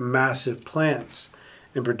 giant, massive plants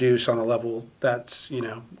and produce on a level that's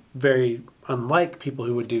very unlike people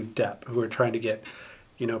who would do DEP, who are trying to get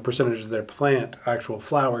percentage of their plant, actual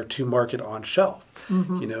flower, to market on shelf.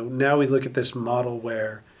 Now we look at this model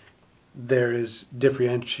where there is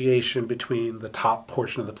differentiation between the top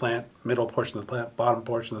portion of the plant, middle portion of the plant, bottom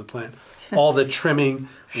portion of the plant, all the trimming,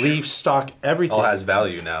 leaf, stalk, everything. All has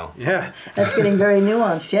value now. Yeah. That's getting very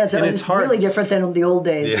nuanced. Yeah, it's really different than the old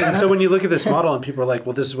days. Yeah. So when you look at this model and people are like,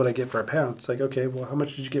 well, this is what I get for a pound. It's like, okay, well, how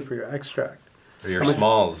much did you get for your extract? Or your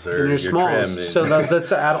smalls, or your smalls. trim. So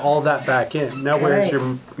let's add all that back in. Now,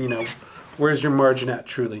 where's your margin at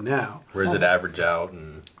truly now? Where does it average out?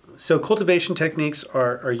 So cultivation techniques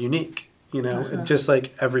are unique, just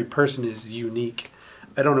like every person is unique.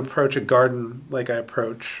 I don't approach a garden like I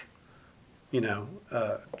approach,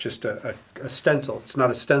 just a stencil. It's not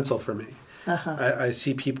a stencil for me. I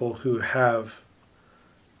see people who have,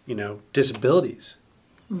 disabilities,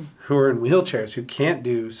 who are in wheelchairs, who can't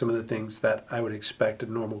do some of the things that I would expect a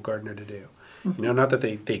normal gardener to do. Not that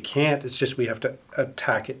they can't, it's just we have to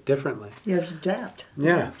attack it differently. You have to adapt.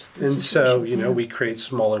 Yeah. And so, we create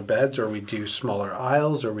smaller beds, or we do smaller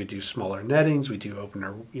aisles, or we do smaller nettings, we do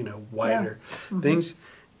opener, wider things.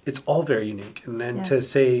 It's all very unique. And then to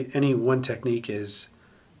say any one technique is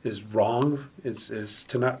wrong is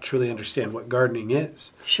to not truly understand what gardening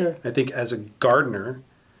is. Sure. I think as a gardener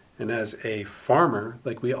and as a farmer,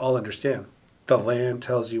 like, we all understand, the land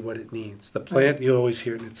tells you what it needs. The plant, you always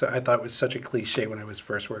hear it. I thought it was such a cliche when I was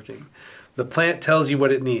first working. The plant tells you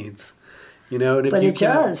what it needs. And if but you it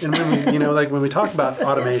can, does. And when we, like when we talk about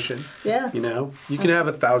automation, yeah. You can have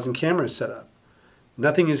 1,000 cameras set up.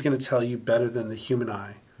 Nothing is going to tell you better than the human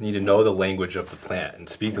eye. You need to know the language of the plant and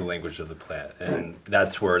speak the language of the plant, and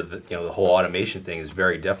that's where the whole automation thing is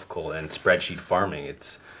very difficult. And spreadsheet farming,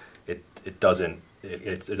 it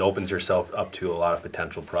opens yourself up to a lot of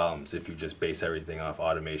potential problems if you just base everything off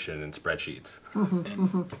automation and spreadsheets.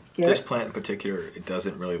 This plant in particular, it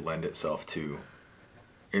doesn't really lend itself to,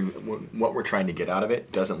 what we're trying to get out of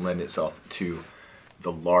it doesn't lend itself to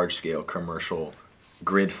the large scale commercial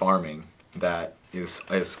grid farming that is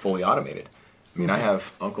fully automated. I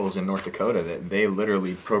have uncles in North Dakota that they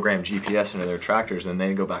literally program GPS into their tractors, and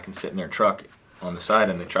they go back and sit in their truck on the side,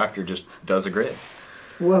 and the tractor just does a grid.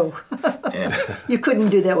 Whoa. And you couldn't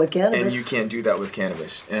do that with cannabis. And you can't do that with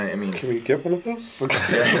cannabis. Can we get one of those?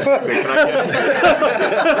 Yes. Wait, can I get it?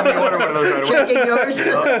 Let me order one of those right away. Checking yours.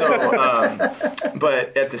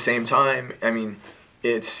 But at the same time,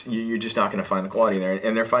 you're just not going to find the quality there.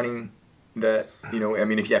 And they're finding that,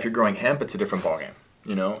 if you're growing hemp, it's a different ballgame.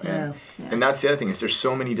 And that's the other thing, is there's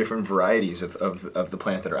so many different varieties of the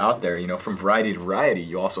plant that are out there. From variety to variety,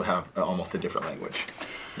 you also have almost a different language.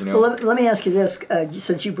 Well, let me ask you this,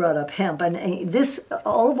 since you brought up hemp, and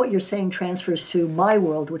all of what you're saying transfers to my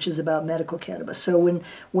world, which is about medical cannabis. So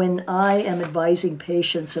when I am advising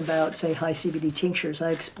patients about, say, high CBD tinctures,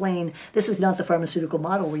 I explain this is not the pharmaceutical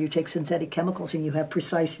model where you take synthetic chemicals and you have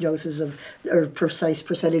precise doses or precise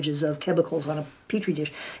percentages of chemicals on a petri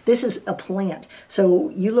dish. This is a plant. So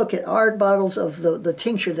you look at our bottles of the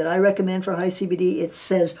tincture that I recommend for high CBD, it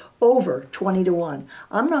says over 20 to 1.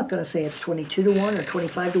 I'm not going to say it's 22 to 1 or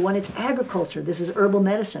 25 to 1. It's agriculture. This is herbal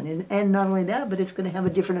medicine. And not only that, but it's going to have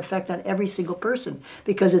a different effect on every single person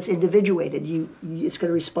because it's individuated. It's going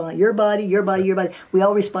to respond, your body. We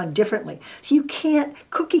all respond differently. So you can't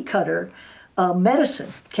cookie cutter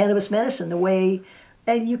medicine, cannabis medicine, the way,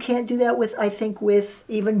 and you can't do that with, I think, with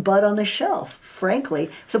even bud on the shelf, frankly.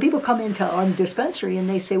 So people come into our dispensary and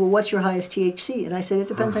they say, well, what's your highest THC? And I said, it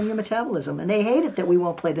depends on your metabolism. And they hate it that we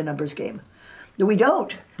won't play the numbers game. We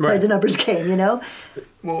don't play the numbers game, you know?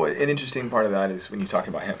 Well, an interesting part of that is when you talk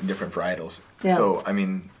about different varietals. Yeah. So, I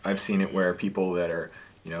mean, I've seen it where people that are,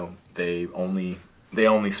 you know, they only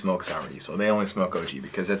smoke sour diesel, they only smoke OG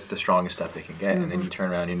because that's the strongest stuff they can get. And then you turn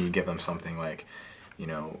around and you give them something like, you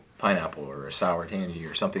know, pineapple or a sour tangy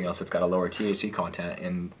or something else that's got a lower THC content,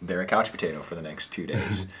 and they're a couch potato for the next 2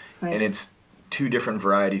 days. Right. And it's 2 different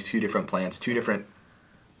varieties, 2 different plants, 2 different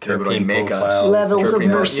terpene makeups, profiles, levels of terpene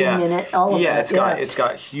nursing in it, all of that. It's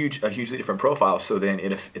got a hugely different profile. So then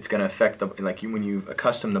it's going to affect when you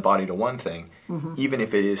accustom the body to one thing, even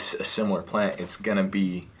if it is a similar plant, you're going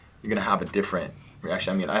to have a different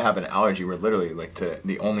reaction. I mean, I have an allergy where literally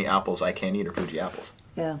the only apples I can't eat are Fuji apples.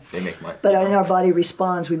 Yeah. They make my. But in our body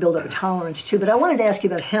responds, we build up a tolerance too. But I wanted to ask you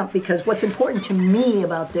about hemp, because what's important to me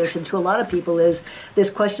about this and to a lot of people is this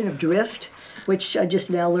question of drift, which I just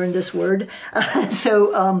now learned this word.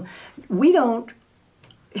 Hemp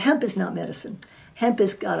is not medicine. Hemp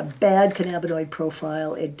has got a bad cannabinoid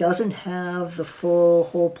profile. It doesn't have the full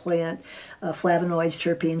whole plant flavonoids,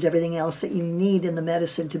 terpenes, everything else that you need in the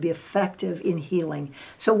medicine to be effective in healing.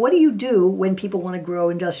 So what do you do when people want to grow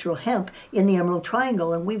industrial hemp in the Emerald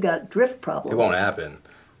Triangle and we've got drift problems? It won't happen.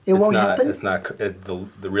 It won't happen? It's not.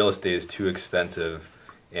 The real estate is too expensive,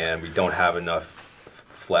 and we don't have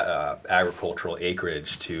enough agricultural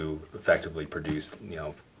acreage to effectively produce,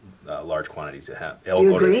 large quantities of hemp. It'll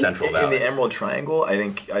go to the Central Valley. In the Emerald Triangle, I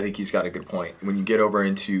think he's got a good point. When you get over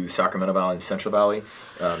into Sacramento Valley and Central Valley,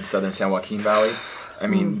 Southern San Joaquin Valley, I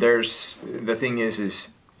mean, the thing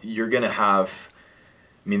is you're going to have,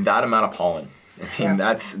 that amount of pollen. I mean,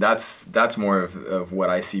 that's more of what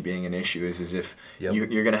I see being an issue is if you're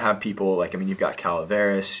going to have people you've got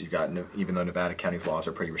Calaveras, you've got, even though Nevada County's laws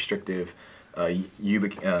are pretty restrictive,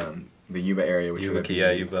 the Yuba area, which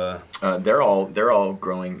Yuba. they're all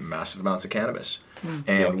growing massive amounts of cannabis,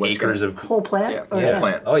 and acres of whole plant. Whole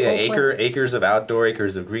plant. Oh yeah, Whole acres of outdoor,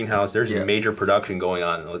 acres of greenhouse. There's major production going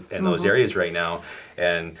on in those areas right now,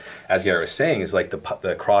 and as Gary was saying, is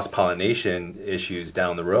the cross pollination issues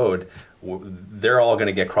down the road. They're all going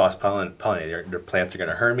to get cross-pollinated. Their plants are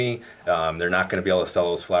going to hermy. They're not going to be able to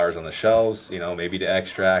sell those flowers on the shelves, maybe to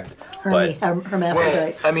extract.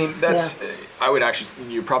 Hermaphrodite. Well, I would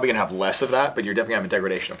actually, you're probably going to have less of that, but you're definitely going to have a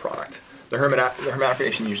degradation of product. The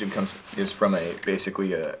hermaphrodation usually is from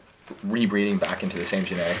basically a rebreeding back into the same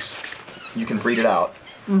genetics. You can breed it out,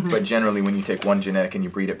 but generally when you take one genetic and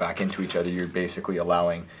you breed it back into each other, you're basically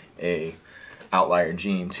allowing a outlier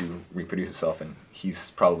gene to reproduce itself, and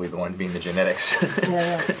he's probably the one being the genetics.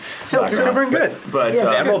 So very good. But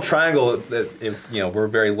the Emerald Triangle, we're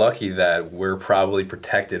very lucky that we're probably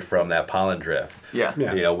protected from that pollen drift.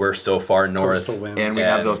 Yeah. We're so far north, and we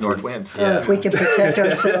have those north winds. If we can protect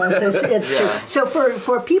ourselves, it's true. So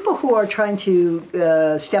for people who are trying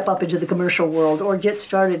to step up into the commercial world or get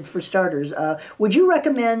started, for starters, would you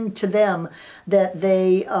recommend to them that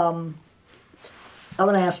they I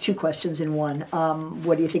want to ask 2 questions in one.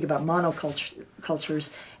 What do you think about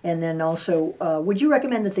monocultures? And then also, would you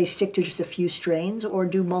recommend that they stick to just a few strains or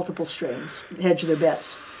do multiple strains, hedge their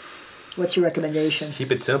bets? What's your recommendation?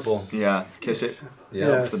 Keep it simple. Yeah, kiss it. Yeah,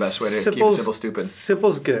 that's the best way to keep it simple, stupid.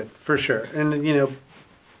 Simple's good for sure, and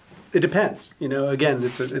it depends. Again,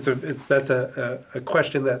 that's a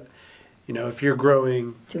question that. If you're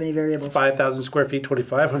growing too many variables, 5,000 square feet,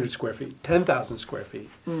 2,500 square feet, 10,000 square feet,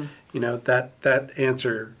 that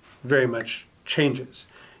answer very much changes.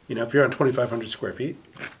 If you're on 2,500 square feet,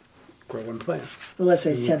 grow one plant. Well, let's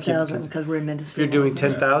say it's 10,000 because we're in Mendocino. If you're doing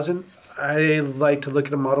 10,000, I like to look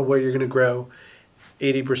at a model where you're going to grow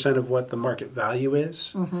 80% of what the market value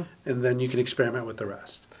is, and then you can experiment with the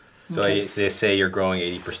rest. So they say you're growing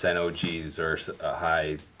 80% OGs or a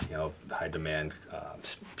high demand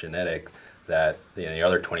genetic. That the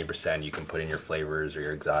other 20% you can put in your flavors or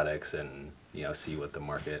your exotics and see what the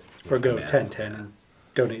market. Or go 10-10 and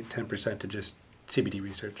donate 10% to just CBD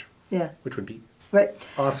research. Yeah, which would be right.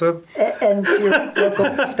 Awesome. And your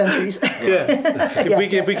local dispensaries.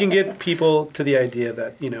 If we can get people to the idea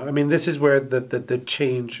that this is where the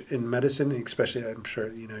change in medicine, especially I'm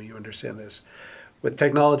sure you understand this. With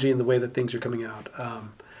technology and the way that things are coming out,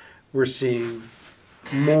 we're seeing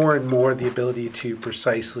more and more the ability to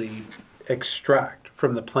precisely extract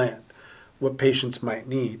from the plant what patients might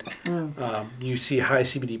need. You see high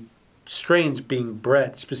CBD strains being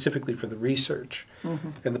bred specifically for the research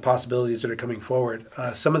and the possibilities that are coming forward.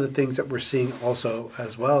 Some of the things that we're seeing also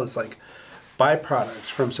as well is byproducts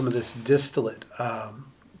from some of this distillate,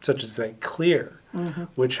 such as like clear,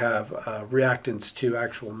 which have reactants to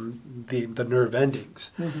actual the nerve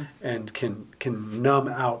endings, and can numb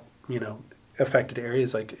out affected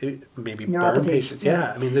areas like maybe burn patients.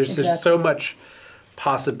 Yeah, I mean there's so much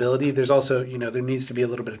possibility. There's also there needs to be a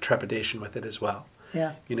little bit of trepidation with it as well.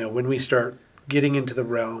 Yeah. When we start getting into the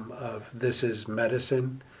realm of this is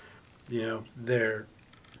medicine, there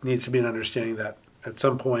needs to be an understanding that at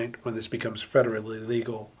some point when this becomes federally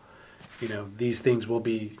legal, these things will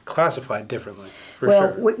be classified differently.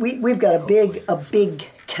 Well, we've got a big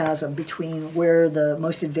chasm between where the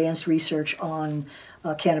most advanced research on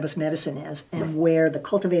cannabis medicine is and where the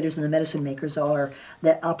cultivators and the medicine makers are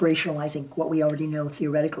that operationalizing what we already know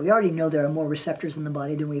theoretically. We already know there are more receptors in the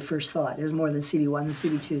body than we first thought. There's more than CB1 and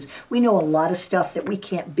CB2s. We know a lot of stuff that we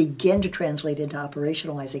can't begin to translate into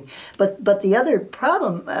operationalizing. But the other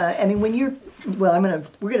problem, when you're we're going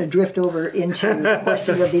to drift over into the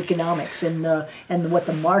question of economics and what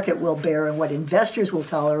the market will bear and what investors will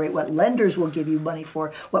tolerate, what lenders will give you money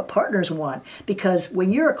for, what partners want. Because when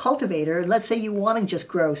you're a cultivator, let's say you want to just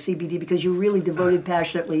grow CBD because you're really devoted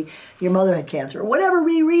passionately, your mother had cancer, or whatever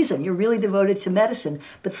reason, you're really devoted to medicine,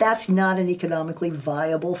 but that's not an economically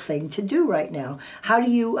viable thing to do right now. How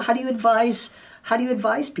do you advise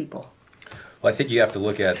people? Well, I think you have to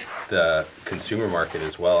look at the consumer market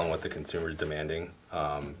as well and what the consumer is demanding.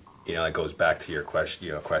 It goes back to your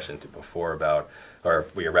question before about, or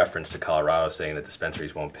your reference to Colorado saying that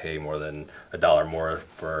dispensaries won't pay more than $1 more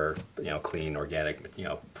for clean organic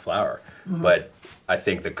flower. But I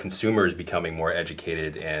think the consumer is becoming more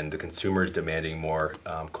educated, and the consumer is demanding more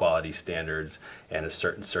quality standards and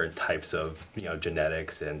certain types of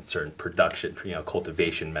genetics and certain production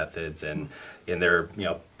cultivation methods, and they're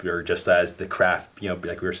just as the craft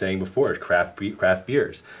like we were saying before, craft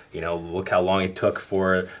beers. Look how long it took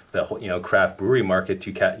for the craft brewery market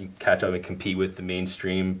to catch up and compete with the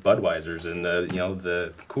mainstream Budweisers and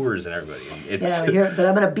the Coors and everybody. But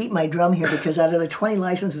I'm going to beat my drum here because out of the 20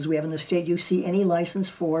 licenses we have in the state, do you see any license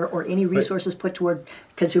for or any resources put toward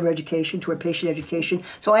consumer education, toward patient education?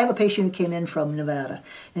 So I have a patient who came in from Nevada,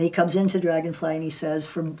 and he comes into Dragonfly and he says,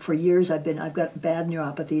 for years I've got bad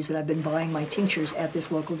neuropathies and I've been buying my tinctures at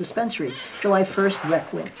this local dispensary. July 1st,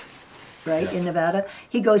 rec went. In Nevada.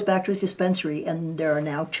 He goes back to his dispensary, and there are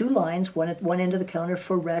now 2 lines, one at one end of the counter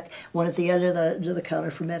for rec, one at the end of the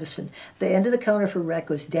counter for medicine. The end of the counter for rec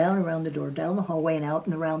goes down around the door, down the hallway, and out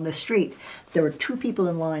and around the street. There were 2 people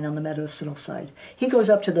in line on the medicinal side. He goes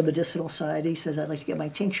up to the medicinal side. He says, I'd like to get my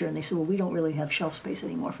tincture. And they said, well, we don't really have shelf space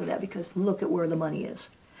anymore for that because look at where the money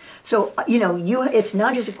is. So, it's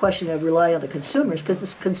not just a question of rely on the consumers, because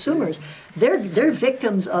the consumers, they're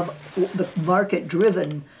victims of the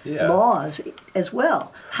market-driven laws as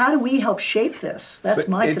well. How do we help shape this? That's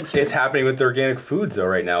my concern. It's happening with the organic foods, though,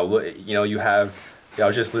 right now. You have, I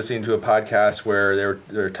was just listening to a podcast where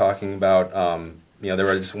they're talking about, there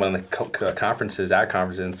was just one of the conferences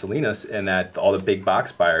in Salinas, and that all the big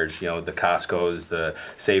box buyers, the Costco's, the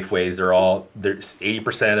Safeways, 80%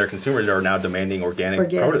 of their consumers are now demanding organic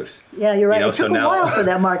produce. Yeah, you're right. It took a while for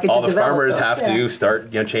that market to develop. All the farmers have to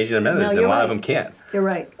start, changing their methods, and a lot of them can't. You're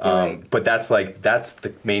right. But that's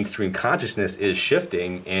the mainstream consciousness is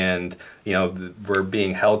shifting, and we're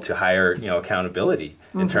being held to higher accountability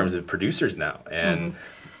in terms of producers now, and.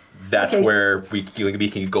 That's where we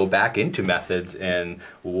can go back into methods and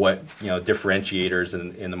what differentiators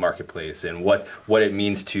in the marketplace, and what it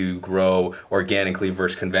means to grow organically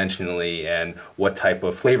versus conventionally, and what type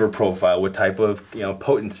of flavor profile, what type of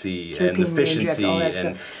potency and efficiency,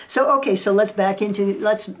 and so let's back into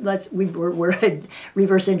we're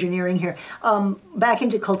reverse engineering here. Back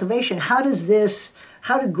into cultivation. How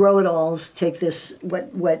do grow-it-alls take this,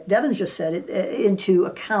 what Devin's just said, into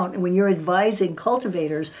account when you're advising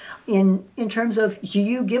cultivators in terms of, do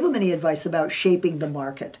you give them any advice about shaping the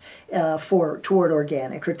market toward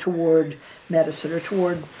organic or toward medicine or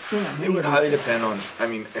toward, It would highly depend on,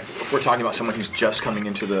 if we're talking about someone who's just coming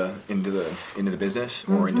into the business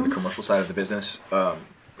or into the commercial side of the business,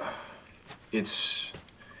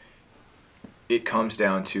 it comes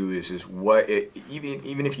down to is what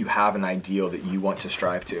even if you have an ideal that you want to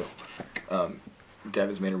strive to, Dev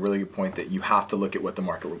has made a really good point that you have to look at what the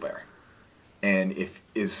market will bear, and if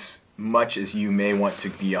as much as you may want to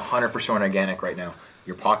be 100% organic right now,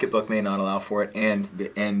 your pocketbook may not allow for it, and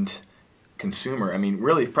the end consumer,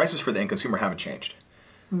 really prices for the end consumer haven't changed.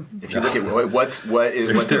 If you look at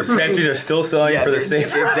their dispensaries are still selling for the same.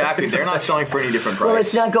 Exactly, they're not selling for any different price. Well,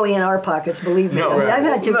 it's not going in our pockets, believe me. No,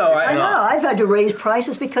 I've had to raise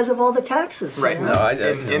prices because of all the taxes. Right. No,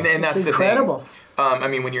 and that's it's incredible. The thing. I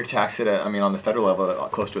mean, when you're taxed at on the federal level,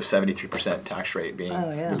 close to a 73% tax rate being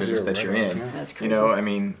the business that you're in. That's crazy. You know, I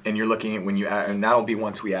mean, and you're looking at when you add, and that'll be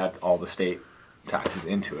once we add all the state taxes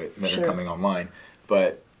into it that are coming online.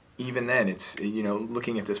 But even then, it's, you know,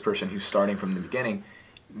 looking at this person who's starting from the beginning,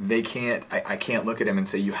 they can't, I can't look at him and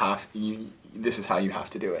say, this is how you have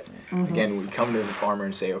to do it. Again, we come to the farmer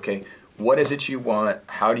and say, okay, what is it you want?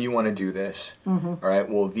 How do you want to do this? All right,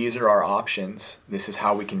 well, these are our options. This is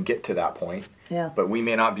how we can get to that point. But we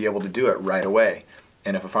may not be able to do it right away.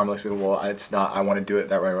 And if a farmer looks at me, well, it's not, I want to do it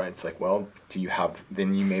that right. It's like, well,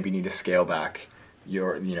 then you maybe need to scale back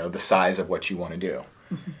the size of what you want to do.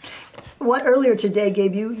 What earlier today,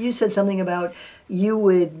 Gabe, you said something about you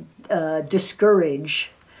would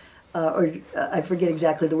discourage, I forget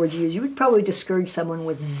exactly the words you used, you would probably discourage someone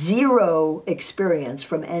with zero experience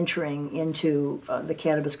from entering into the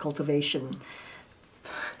cannabis cultivation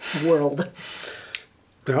world.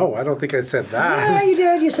 No, I don't think I said that. Yeah, you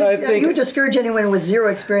did. You said you would discourage anyone with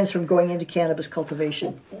zero experience from going into cannabis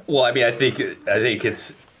cultivation. Well, I mean, I think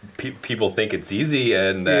it's people think it's easy,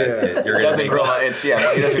 and that you're going to make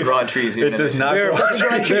it doesn't grow on trees. Even it does not grow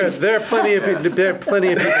on trees. There are plenty of people.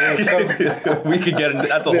 We could get into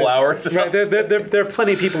that's a whole hour. Right, there are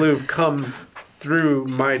plenty of people who've come through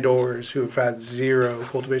my doors who have had zero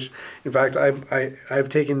cultivation. In fact, I've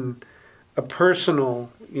taken a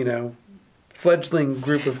personal, fledgling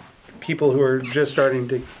group of people who are just starting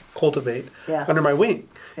to cultivate under my wing.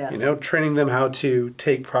 Training them how to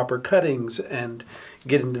take proper cuttings and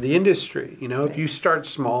get into the industry. If you start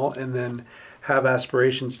small and then have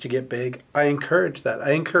aspirations to get big, I encourage that.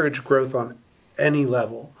 I encourage growth on any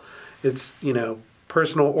level. It's,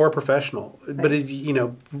 personal or professional. Right. But,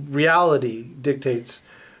 reality dictates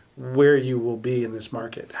where you will be in this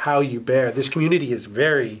market, how you bear. This community is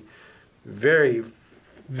very, very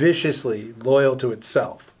viciously loyal to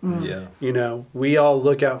itself. We all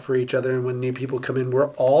look out for each other, and when new people come in, we're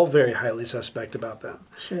all very highly suspect about them.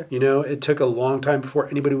 Sure. It took a long time before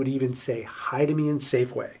anybody would even say hi to me in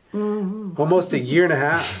Safeway. Almost a year and a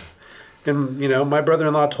half. And, my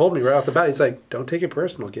brother-in-law told me right off the bat, he's like, don't take it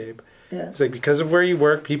personal, Gabe. It's like, because of where you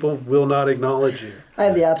work, people will not acknowledge you. I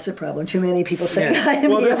have the opposite problem. Too many people say hi to me.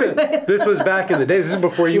 Well, listen, this was back in the days. This is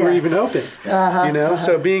before you were even open.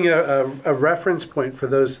 So being a reference point for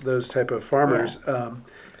those type of farmers,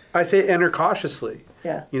 I say enter cautiously.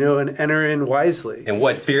 And enter in wisely. And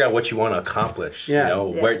figure out what you want to accomplish.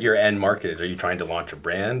 What your end market is. Are you trying to launch a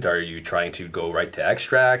brand? Are you trying to go right to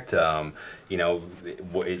extract? And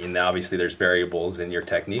obviously there's variables in your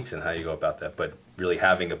techniques and how you go about that. But really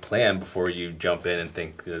having a plan before you jump in and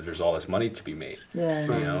think that there's all this money to be made.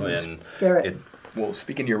 Well,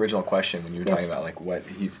 speaking to your original question, when you were talking about like what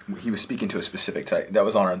he was speaking to a specific type, that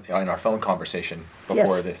was on our phone conversation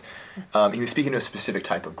before this. He was speaking to a specific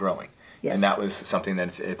type of growing. And that was something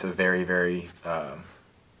that it's a very, very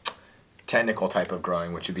technical type of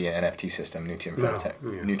growing, which would be an NFT system, nutrient film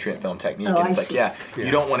technique. And it's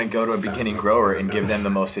you don't want to go to a beginning grower and give them the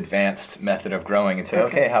most advanced method of growing and say,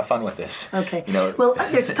 okay, have fun with this. Okay. Well,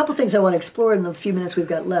 there's a couple things I want to explore in the few minutes we've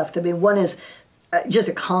got left. I mean, one is just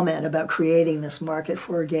a comment about creating this market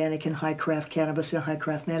for organic and high craft cannabis and high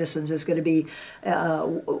craft medicines is going to be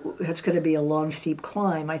a long, steep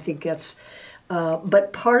climb. I think that's.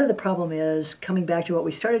 But part of the problem is, coming back to what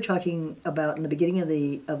we started talking about in the beginning of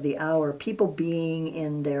the hour, people being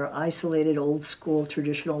in their isolated, old school,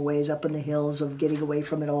 traditional ways up in the hills of getting away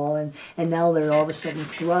from it all, and now they're all of a sudden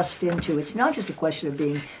thrust into, it's not just a question of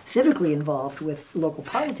being civically involved with local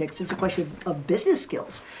politics, it's a question of business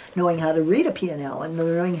skills, knowing how to read a P&L and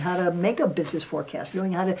knowing how to make a business forecast,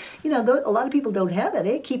 knowing how to, a lot of people don't have that.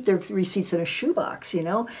 They keep their receipts in a shoebox,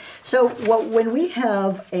 So when we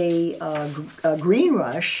have a green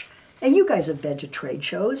rush, and you guys have been to trade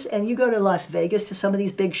shows, and you go to Las Vegas to some of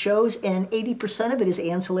these big shows, and 80% of it is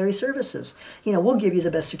ancillary services. We'll give you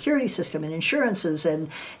the best security system and insurances and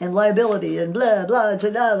liability and blah, blah, blah,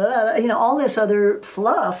 blah, blah, all this other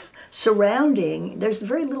fluff surrounding. There's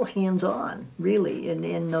very little hands-on, really,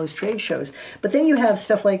 in those trade shows. But then you have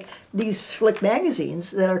stuff like these slick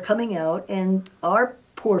magazines that are coming out, and our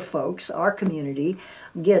poor folks, our community,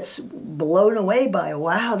 gets blown away by,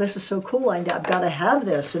 wow, this is so cool, I've got to have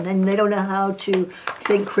this. And then they don't know how to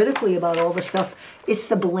think critically about all the stuff. It's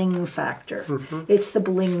the bling factor. It's the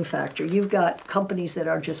bling factor. You've got companies that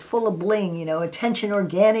are just full of bling, attention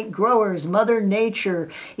organic growers, Mother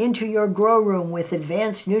Nature, into your grow room with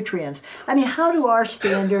advanced nutrients. I mean, how do our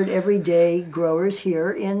standard everyday growers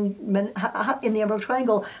here in the Emerald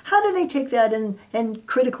Triangle, how do they take that and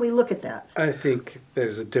critically look at that? I think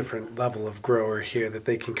there's a different level of grower here that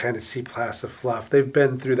they can kind of see past the fluff. They've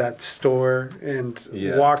been through that store and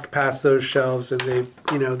walked past those shelves, and they,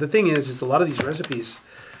 the thing is a lot of these recipes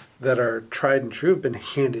that are tried and true have been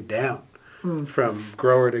handed down from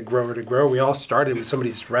grower to grower to grower. We all started with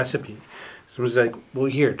somebody's recipe. Someone's like, well,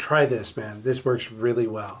 here, try this, man. This works really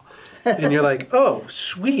well. And you're like, oh,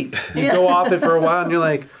 sweet. You go off it for a while, and you're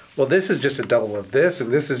like, well, this is just a double of this,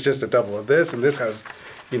 and this is just a double of this, and this has,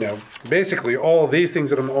 basically all of these things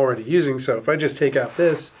that I'm already using. So if I just take out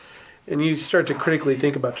this, and you start to critically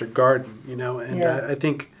think about your garden, and I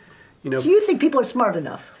think, So you think people are smart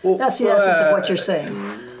enough? Well, that's the essence of what you're saying.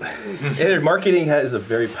 Marketing is a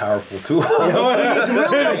very powerful tool. It's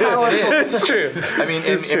really powerful. It's true. I mean,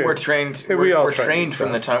 and we're trained. We're trained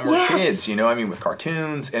from the time we're kids. With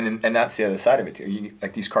cartoons, and that's the other side of it.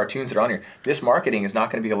 Like these cartoons that are on here. This marketing is not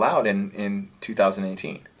going to be allowed in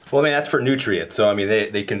 2018. Well, I mean, that's for nutrients. So, I mean,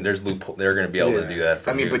 they can. There's loophole. They're going to be able to do that.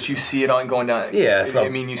 But you see it on going down. Yeah.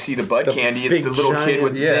 You see the bud candy. It's the little kid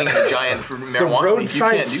with the thing, the giant marijuana. The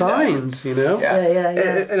roadside signs, Yeah.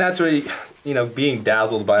 And that's where being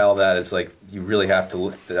dazzled by all that is like you really have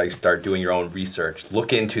to start doing your own research.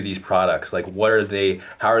 Look into these products. Like, what are they?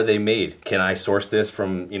 How are they made? Can I source this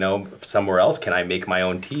from somewhere else? Can I make my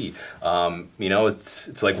own tea?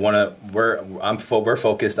 It's like we're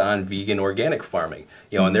focused on vegan organic farming.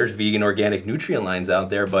 And there's vegan organic nutrient lines out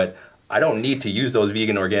there, but I don't need to use those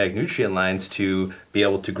vegan organic nutrient lines to be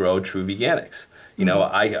able to grow true veganics.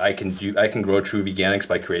 I can grow true veganics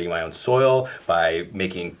by creating my own soil, by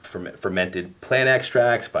making fermented plant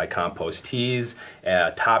extracts, by compost teas,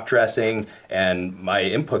 top dressing, and my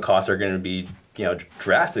input costs are going to be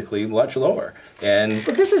drastically much lower.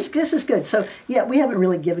 But this is good. So we haven't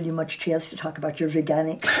really given you much chance to talk about your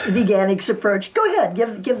veganics approach. Go ahead,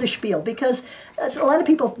 give the spiel, because a lot of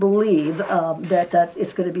people believe that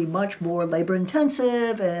it's going to be much more labor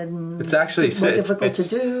intensive and it's actually more difficult to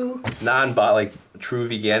do. True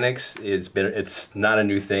veganics it's not a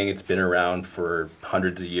new thing. It's been around for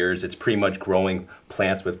hundreds of years. It's pretty much growing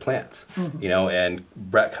plants with plants, and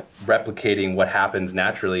replicating what happens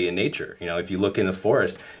naturally in nature. If you look in the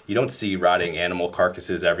forest, you don't see rotting animal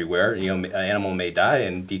carcasses everywhere. An animal may die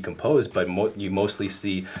and decompose, but you mostly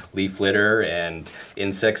see leaf litter and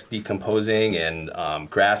insects decomposing and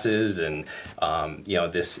grasses and a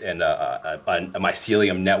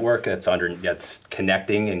mycelium network that's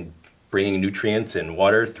connecting and bringing nutrients and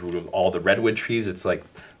water through all the redwood trees. It's like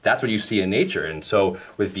that's what you see in nature. And so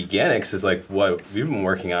with veganics is like what we've been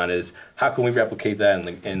working on is how can we replicate that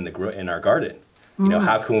in our garden?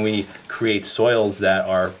 How can we create soils that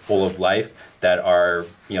are full of life, that are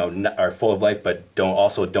are full of life, but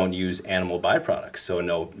don't use animal byproducts. So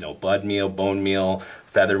no blood meal, bone meal,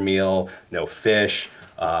 feather meal, no fish.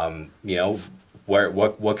 How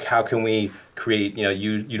can we create,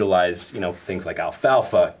 utilize, things like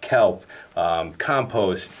alfalfa, kelp,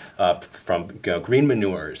 compost from green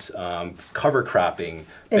manures, cover cropping,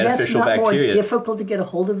 and beneficial bacteria. And that's not more difficult to get a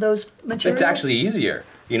hold of those materials? It's actually easier.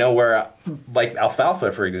 Where like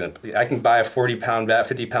alfalfa, for example, I can buy a 40-pound bag,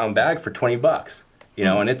 50-pound bag for $20.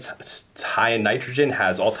 And it's high in nitrogen,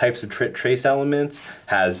 has all types of trace elements,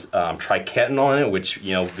 has trichetanol in it, which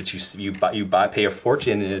you pay a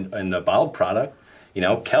fortune in a bottled product.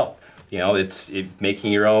 Kelp. It's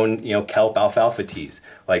making your own kelp alfalfa teas.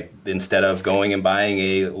 Like instead of going and buying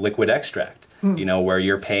a liquid extract. Where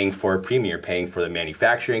you're paying for a premium, you're paying for the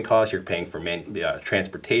manufacturing costs, you're paying for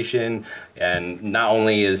transportation, and not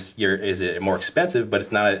only is it more expensive, but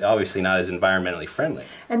it's obviously not as environmentally friendly.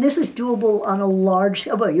 And this is doable on a large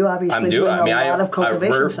scale. Well, you obviously doing a lot of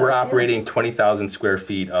cultivation sites. We're operating 20,000 square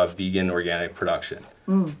feet of vegan organic production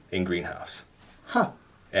in greenhouse. Huh.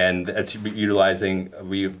 And it's utilizing.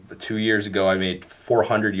 2 years ago, I made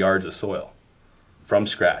 400 yards of soil. From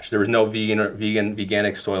scratch. There was no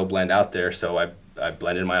veganic soil blend out there, so I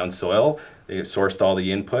blended my own soil. They sourced all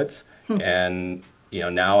the inputs, and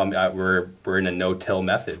now we're in a no-till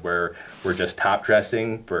method where we're just top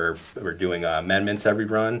dressing. We're doing amendments every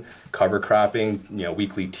run, cover cropping,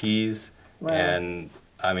 weekly teas, and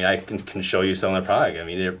I can show you some of the product.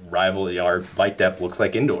 Our light depth looks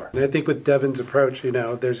like indoor. And I think with Devin's approach,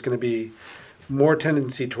 there's going to be more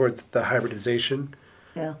tendency towards the hybridization.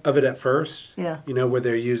 Of it at first, where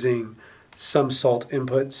they're using some salt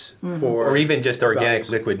inputs or even just organic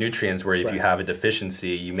liquid nutrients, where if you have a deficiency,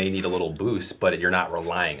 you may need a little boost, but you're not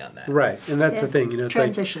relying on that. Right, and that's the thing. It's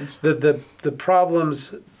transitions. Like the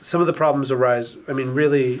problems. Some of the problems arise.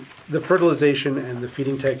 Really, the fertilization and the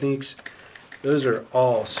feeding techniques, those are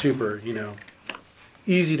all super,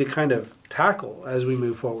 easy to kind of tackle as we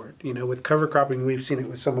move forward. With cover cropping, we've seen it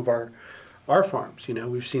with some of our farms.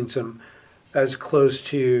 We've seen some as close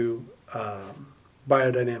to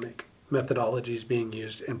biodynamic methodologies being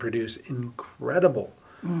used and produce incredible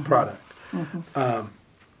product. I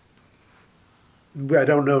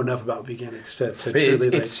don't know enough about veganics to truly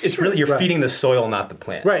it's really you're feeding the soil, not the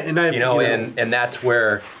plant. Right, and and that's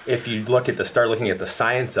where if you start looking at the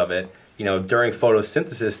science of it, during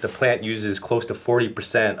photosynthesis, the plant uses close to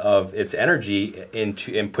 40% of its energy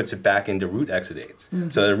and puts it back into root exudates.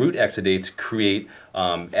 So the root exudates create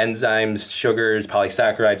enzymes, sugars,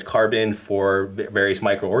 polysaccharides, carbon for various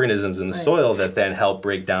microorganisms in the soil that then help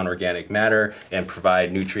break down organic matter and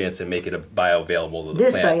provide nutrients and make it bioavailable to the plant.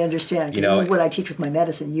 This I understand, because this is what I teach with my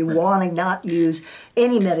medicine. You want to not use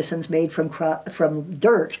any medicines made from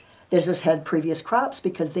dirt that has had previous crops,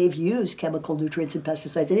 because they've used chemical nutrients and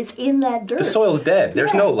pesticides, and it's in that dirt. The soil's dead.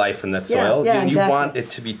 There's no life in that soil. Yeah, you exactly. want it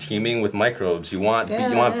to be teeming with microbes. You want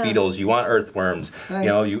beetles. You want earthworms. Right.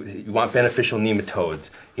 You want beneficial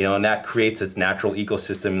nematodes. And that creates its natural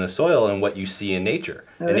ecosystem in the soil and what you see in nature.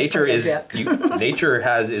 And nature is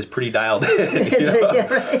pretty dialed in.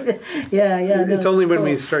 It's only when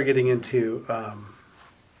we start getting into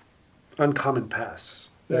uncommon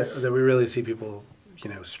pests that we really see people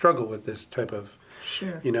struggle with this type of,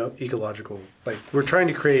 ecological, we're trying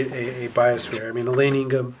to create a biosphere. I mean, Elaine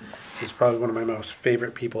Ingham is probably one of my most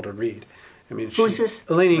favorite people to read. I mean, who's this?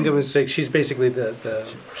 Elaine Ingham is she's basically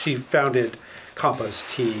she founded Compost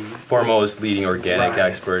Tea. Foremost leading organic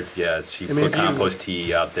expert. Yeah, she put Compost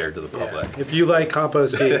Tea out there to the public. If you like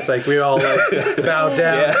Compost Tea, it's like we all bow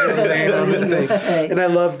down to Elaine on this thing. And I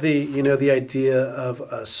love the idea of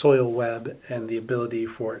a soil web and the ability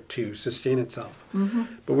for it to sustain itself.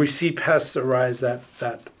 But we see pests arise that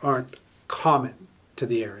aren't common to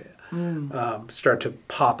the area. Start to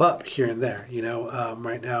pop up here and there.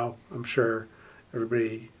 Right now, I'm sure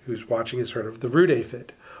everybody who's watching has heard of the root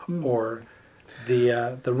aphid or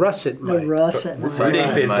the russet mite. Root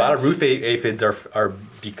aphids, a lot of root aphids are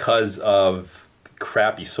because of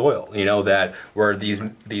crappy soil, that where these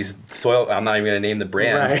soil, I'm not even going to name the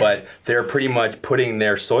brands, but they're pretty much putting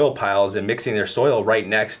their soil piles and mixing their soil right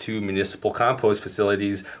next to municipal compost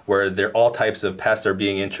facilities where all types of pests are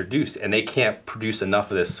being introduced, and they can't produce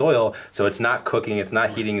enough of this soil, so it's not cooking, it's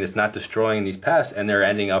not heating, it's not destroying these pests, and they're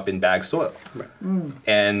ending up in bag soil.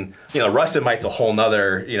 And russet mite's a whole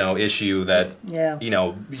nother issue that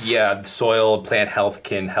soil plant health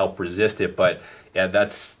can help resist it, but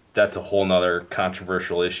that's a whole nother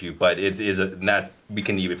controversial issue, but if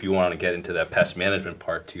you want to get into that pest management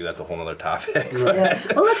part too, that's a whole nother topic.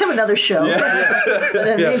 Well, let's have another show.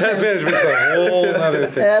 Pest management's a whole other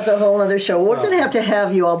thing. That's a whole other show. We're going to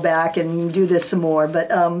have you all back and do this some more, but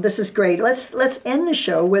this is great. Let's end the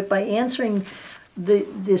show by answering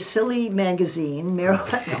the silly magazine,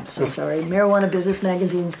 Marijuana Business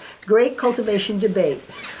Magazine's Great Cultivation Debate.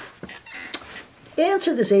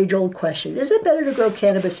 Answer this age-old question. Is it better to grow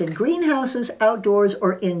cannabis in greenhouses, outdoors,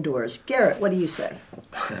 or indoors? Garrett, what do you say?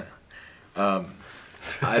 I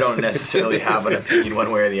don't necessarily have an opinion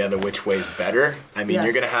one way or the other which way is better. I mean,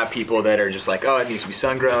 you're going to have people that are just like, oh, it needs to be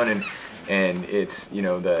sun-grown, and it's,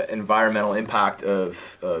 the environmental impact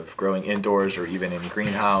of growing indoors or even in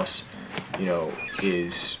greenhouse,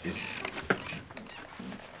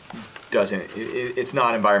 it's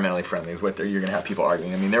not environmentally friendly is what you're going to have people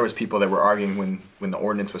arguing. I mean, there was people that were arguing when the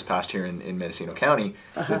ordinance was passed here in Mendocino County,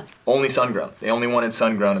 that only sun-grown. They only wanted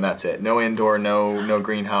sun-grown and that's it. No indoor, no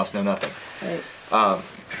greenhouse, no nothing. Right.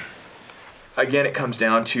 Again, it comes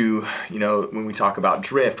down to, when we talk about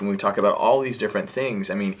drift, when we talk about all these different things,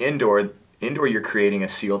 I mean, indoor you're creating a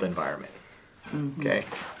sealed environment. Okay?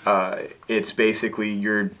 It's basically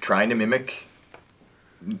you're trying to mimic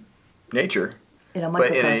nature, in a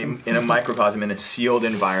microcosm. But in a microcosm, in a sealed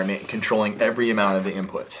environment, controlling every amount of the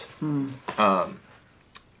inputs.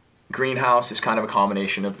 Greenhouse is kind of a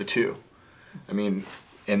combination of the two. I mean,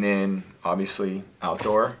 and then obviously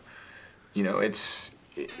outdoor, it's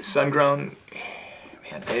sun-grown.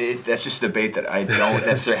 Man, that's just a debate that I don't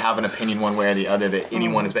necessarily have an opinion one way or the other that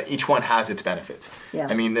anyone is. Each one has its benefits. Yeah.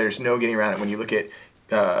 I mean, there's no getting around it. When you look at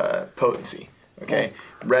potency. Okay,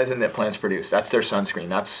 resin that plants produce, that's their sunscreen.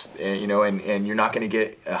 That's and you're not going to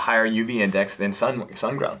get a higher UV index than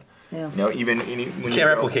sun-grown. Yeah. Even when you can't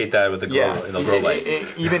replicate that with the grow light.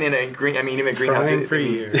 Even in a greenhouse, for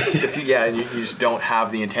years. you just don't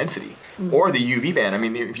have the intensity or the UV band. I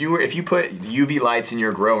mean, if you put UV lights in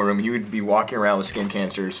your grow room, you would be walking around with skin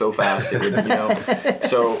cancer so fast. It would,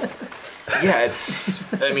 So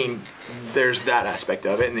there's that aspect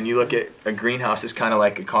of it, and then you look at a greenhouse is kind of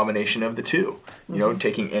like a combination of the two.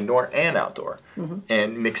 Taking indoor and outdoor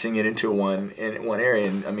and mixing it into one area.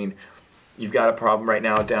 And I mean, you've got a problem right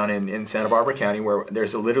now down in Santa Barbara County where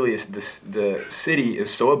there's the city is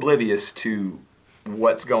so oblivious to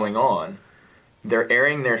what's going on. They're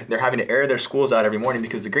having to air their schools out every morning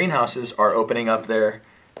because the greenhouses are opening up their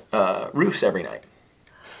roofs every night.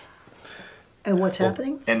 And what's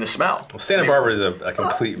happening? And the smell. Well, Santa Barbara is a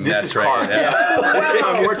complete mess right now.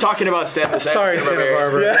 Yeah. We're talking about Santa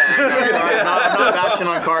Barbara. Yeah. I'm not bashing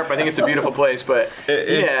on Carp. I think it's a beautiful place, but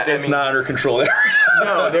it's not under control there.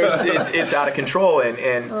 No, it's out of control,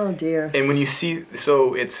 and oh dear. And when you see,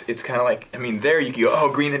 so it's kind of like, I mean, there you can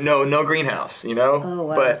go, no greenhouse, you know. Oh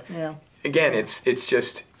wow. But yeah. again, it's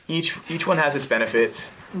just each one has its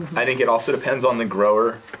benefits. I think it also depends on the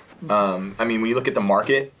grower. I mean, when you look at the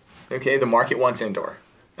market. Okay, the market wants indoor.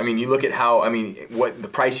 I mean, you look at what the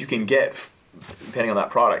price you can get depending on that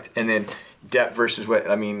product, and then depth versus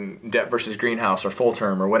greenhouse or full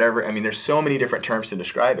term or whatever. I mean, there's so many different terms to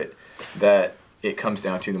describe it that it comes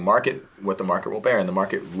down to the market, what the market will bear, and the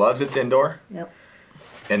market loves its indoor. Yep.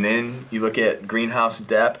 And then you look at greenhouse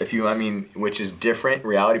depth, which is different.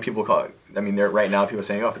 Reality, people call it. I mean, right now people are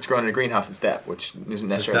saying, if it's grown in a greenhouse, it's depth, which isn't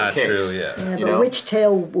necessarily the case. It's not true, yeah. Yeah, but which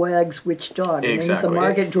tail wags which dog? Exactly. Does the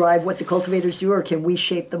market drive what the cultivators do, or can we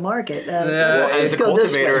shape the market? As a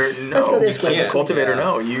cultivator, no. Let's go this way. As a cultivator,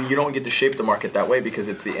 no. You don't get to shape the market that way because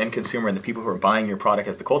it's the end consumer and the people who are buying your product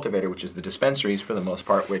as the cultivator, which is the dispensaries for the most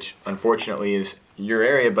part, which unfortunately is your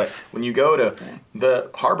area. But when you go to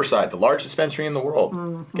the Harborside, the largest dispensary in the world,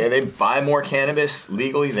 okay, they buy more cannabis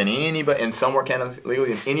legally than anybody, and sell more cannabis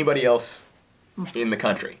legally than anybody else in the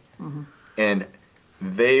country. And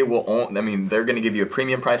they will they're going to give you a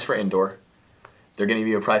premium price for indoor. They're going to give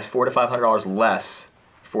you a price $400 to $500 less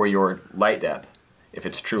for your light dep, if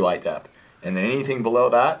it's true light dep. And then anything below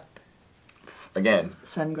that, again,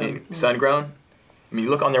 sun grown. I mean,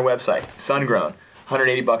 look on their website, sun grown,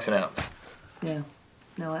 $180 an ounce. Yeah.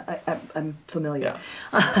 No, I'm familiar. Yeah.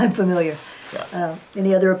 I'm familiar. Yeah.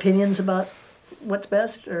 Any other opinions about what's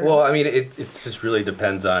best? Or? Well, I mean, it just really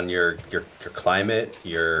depends on your climate,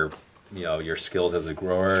 your skills as a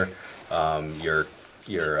grower, your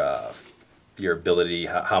ability,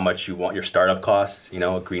 how much you want, your startup costs. You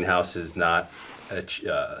know, a greenhouse is not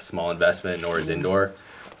a small investment, nor is indoor.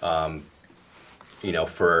 You know,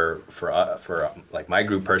 for like my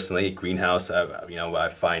group personally, greenhouse, I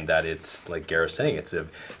find that it's like Gareth's saying, it's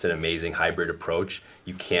an amazing hybrid approach.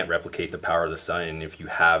 You can't replicate the power of the sun, and if you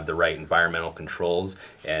have the right environmental controls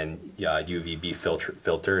and UVB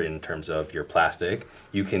filter in terms of your plastic,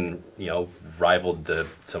 you can rival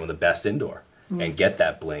some of the best indoor. And get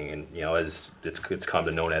that bling, and as it's come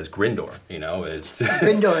to known as Grindor. It's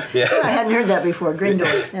Grindor. Yeah, I hadn't heard that before.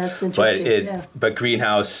 Grindor. That's interesting. But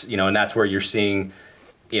greenhouse, and that's where you're seeing,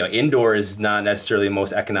 indoor is not necessarily the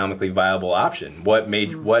most economically viable option. What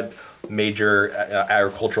major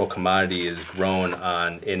agricultural commodity is grown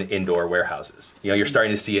in indoor warehouses? You're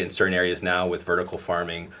starting to see it in certain areas now with vertical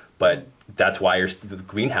farming, but that's why the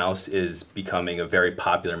greenhouse is becoming a very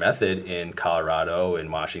popular method in Colorado and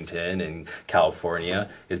Washington and California,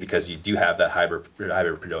 is because you do have that hybrid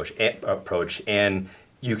approach, and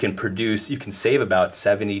you can save about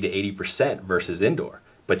 70 to 80% versus indoor,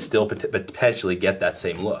 but still potentially get that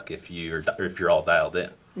same look if you're all dialed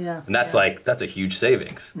in. Yeah. And that's that's a huge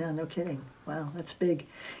savings. Yeah, no kidding. Wow, that's big.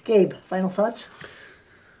 Gabe, final thoughts?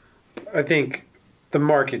 I think the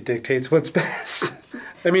market dictates what's best.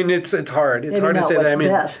 I mean, it's hard. It's Maybe hard to say what's that. I mean,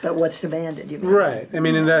 best, but what's demanded. You mean? Right. I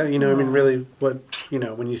mean, in that, I mean, really, what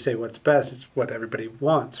when you say what's best, it's what everybody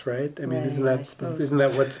wants, right? I mean, isn't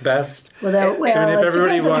that what's best? Well, it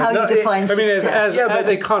depends on how you define success. As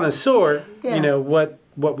a connoisseur,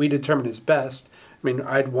 what we determine is best. I mean,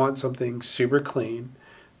 I'd want something super clean,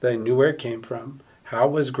 that I knew where it came from, how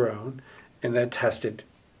it was grown, and that tested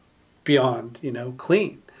beyond,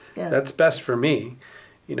 clean. Yeah. That's best for me.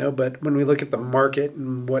 But when we look at the market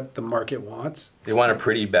and what the market wants, they want a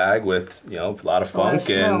pretty bag with a lot of funk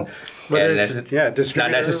and it's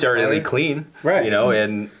not necessarily clean, right?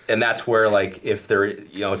 And that's where, like, if they're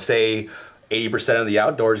say 80% of the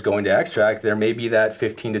outdoors going to extract, there may be that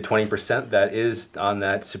 15 to 20% that is on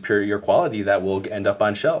that superior quality that will end up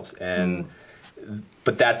on shelves, and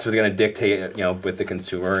but that's what's going to dictate with the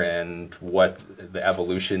consumer and what the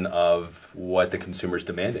evolution of what the consumer is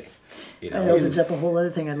demanding. It opens up a whole other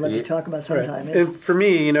thing I'd love to talk about sometime. Right. And for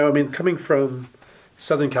me, I mean, coming from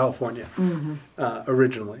Southern California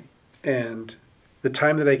originally, and the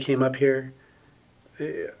time that I came up here,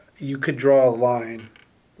 you could draw a line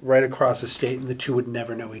right across the state, and the two would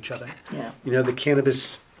never know each other. Yeah. The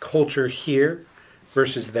cannabis culture here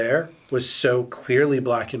versus there was so clearly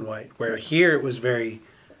black and white, where here it was very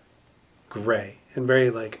gray and very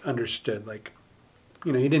understood.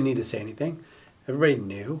 You didn't need to say anything. Everybody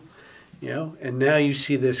knew. And now you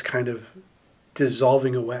see this kind of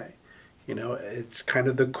dissolving away. You know, it's kind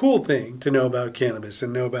of the cool thing to know about cannabis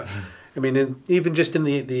and know about. I mean, even just in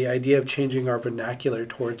the idea of changing our vernacular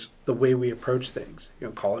towards the way we approach things. You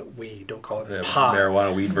know, call it weed, don't call it pot.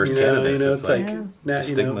 Marijuana, weed versus cannabis. You know, it's like the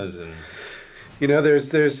stigmas and. You know, there's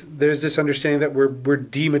this understanding that we're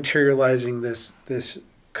dematerializing this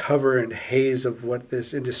cover and haze of what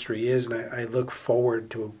this industry is, and I look forward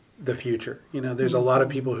to the future. You know, there's a lot of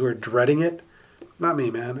people who are dreading it. Not me,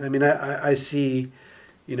 man. I mean, I see,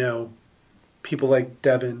 you know, people like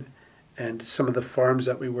Devin and some of the farms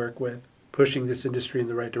that we work with pushing this industry in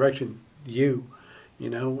the right direction. You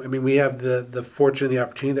know, I mean, we have the fortune and the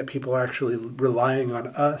opportunity that people are actually relying on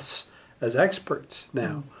us as experts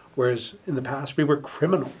now. Whereas in the past, we were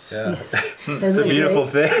criminals. Yeah. It's a beautiful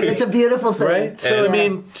thing. It's a beautiful thing. Right? So, I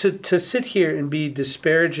mean, to sit here and be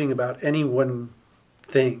disparaging about any one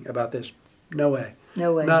thing about this, no way.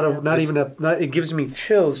 No way. It gives me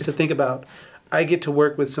chills to think about. I get to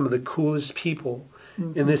work with some of the coolest people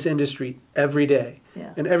in this industry every day.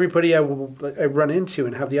 Yeah. And everybody I run into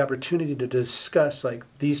and have the opportunity to discuss like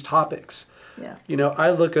these topics. Yeah. You know,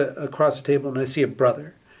 I look across the table and I see a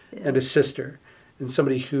brother and a sister and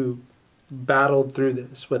somebody who battled through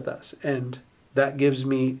this with us. And that gives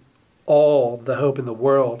me all the hope in the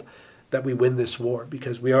world that we win this war,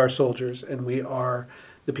 because we are soldiers and we are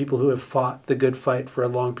the people who have fought the good fight for a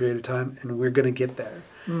long period of time, and we're going to get there.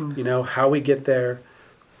 You know, how we get there,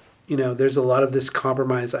 you know, there's a lot of this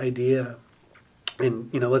compromise idea.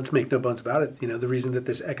 And, you know, let's make no bones about it. You know, the reason that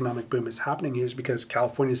this economic boom is happening here is because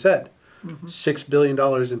California said $6 billion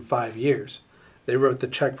in 5 years. They wrote the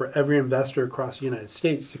check for every investor across the United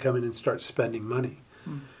States to come in and start spending money.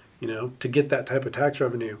 You know, to get that type of tax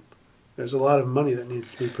revenue, there's a lot of money that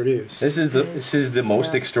needs to be produced. This is the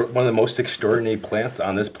most one of the most extraordinary plants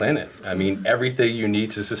on this planet. I mean, everything you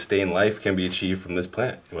need to sustain life can be achieved from this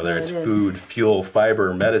plant. Whether it's food, fuel,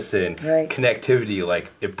 fiber, medicine, connectivity, like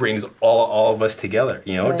it brings all of us together.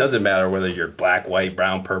 You know, it doesn't matter whether you're black, white,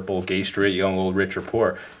 brown, purple, gay, straight, young, old, rich, or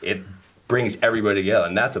poor. It brings everybody together,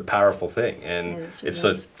 and that's a powerful thing. And it's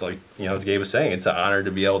like, you know, Gabe was saying, it's an honor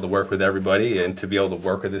to be able to work with everybody and to be able to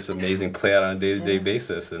work with this amazing plant on a day-to-day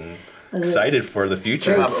basis. And excited for the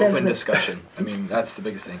future. Have open discussion. I mean, that's the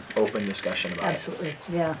biggest thing. Open discussion about it.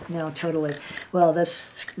 Yeah, no, totally. Well,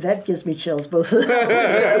 that gives me chills, both of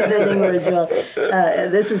those ending words. Well,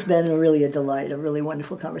 this has been really a delight, a really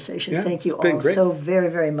wonderful conversation. Yeah, thank you all so very,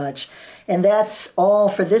 very much. And that's all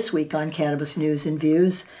for this week on Cannabis News and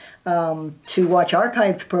Views. To watch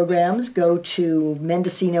archived programs, go to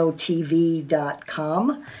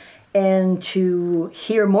MendocinoTV.com. And to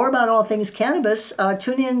hear more about all things cannabis,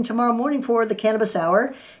 tune in tomorrow morning for the Cannabis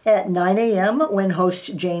Hour at 9 a.m. when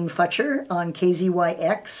host Jane Futcher on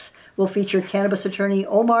KZYX will feature cannabis attorney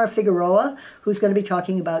Omar Figueroa, who's going to be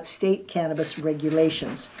talking about state cannabis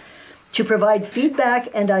regulations. To provide feedback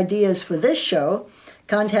and ideas for this show,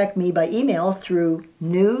 contact me by email through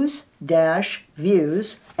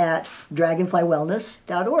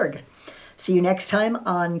news-views@dragonflywellness.org. See you next time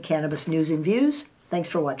on Cannabis News and Views. Thanks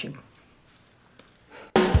for watching.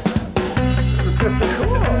 Cool.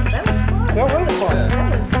 That was fun. That was fun.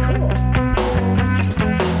 That was cool.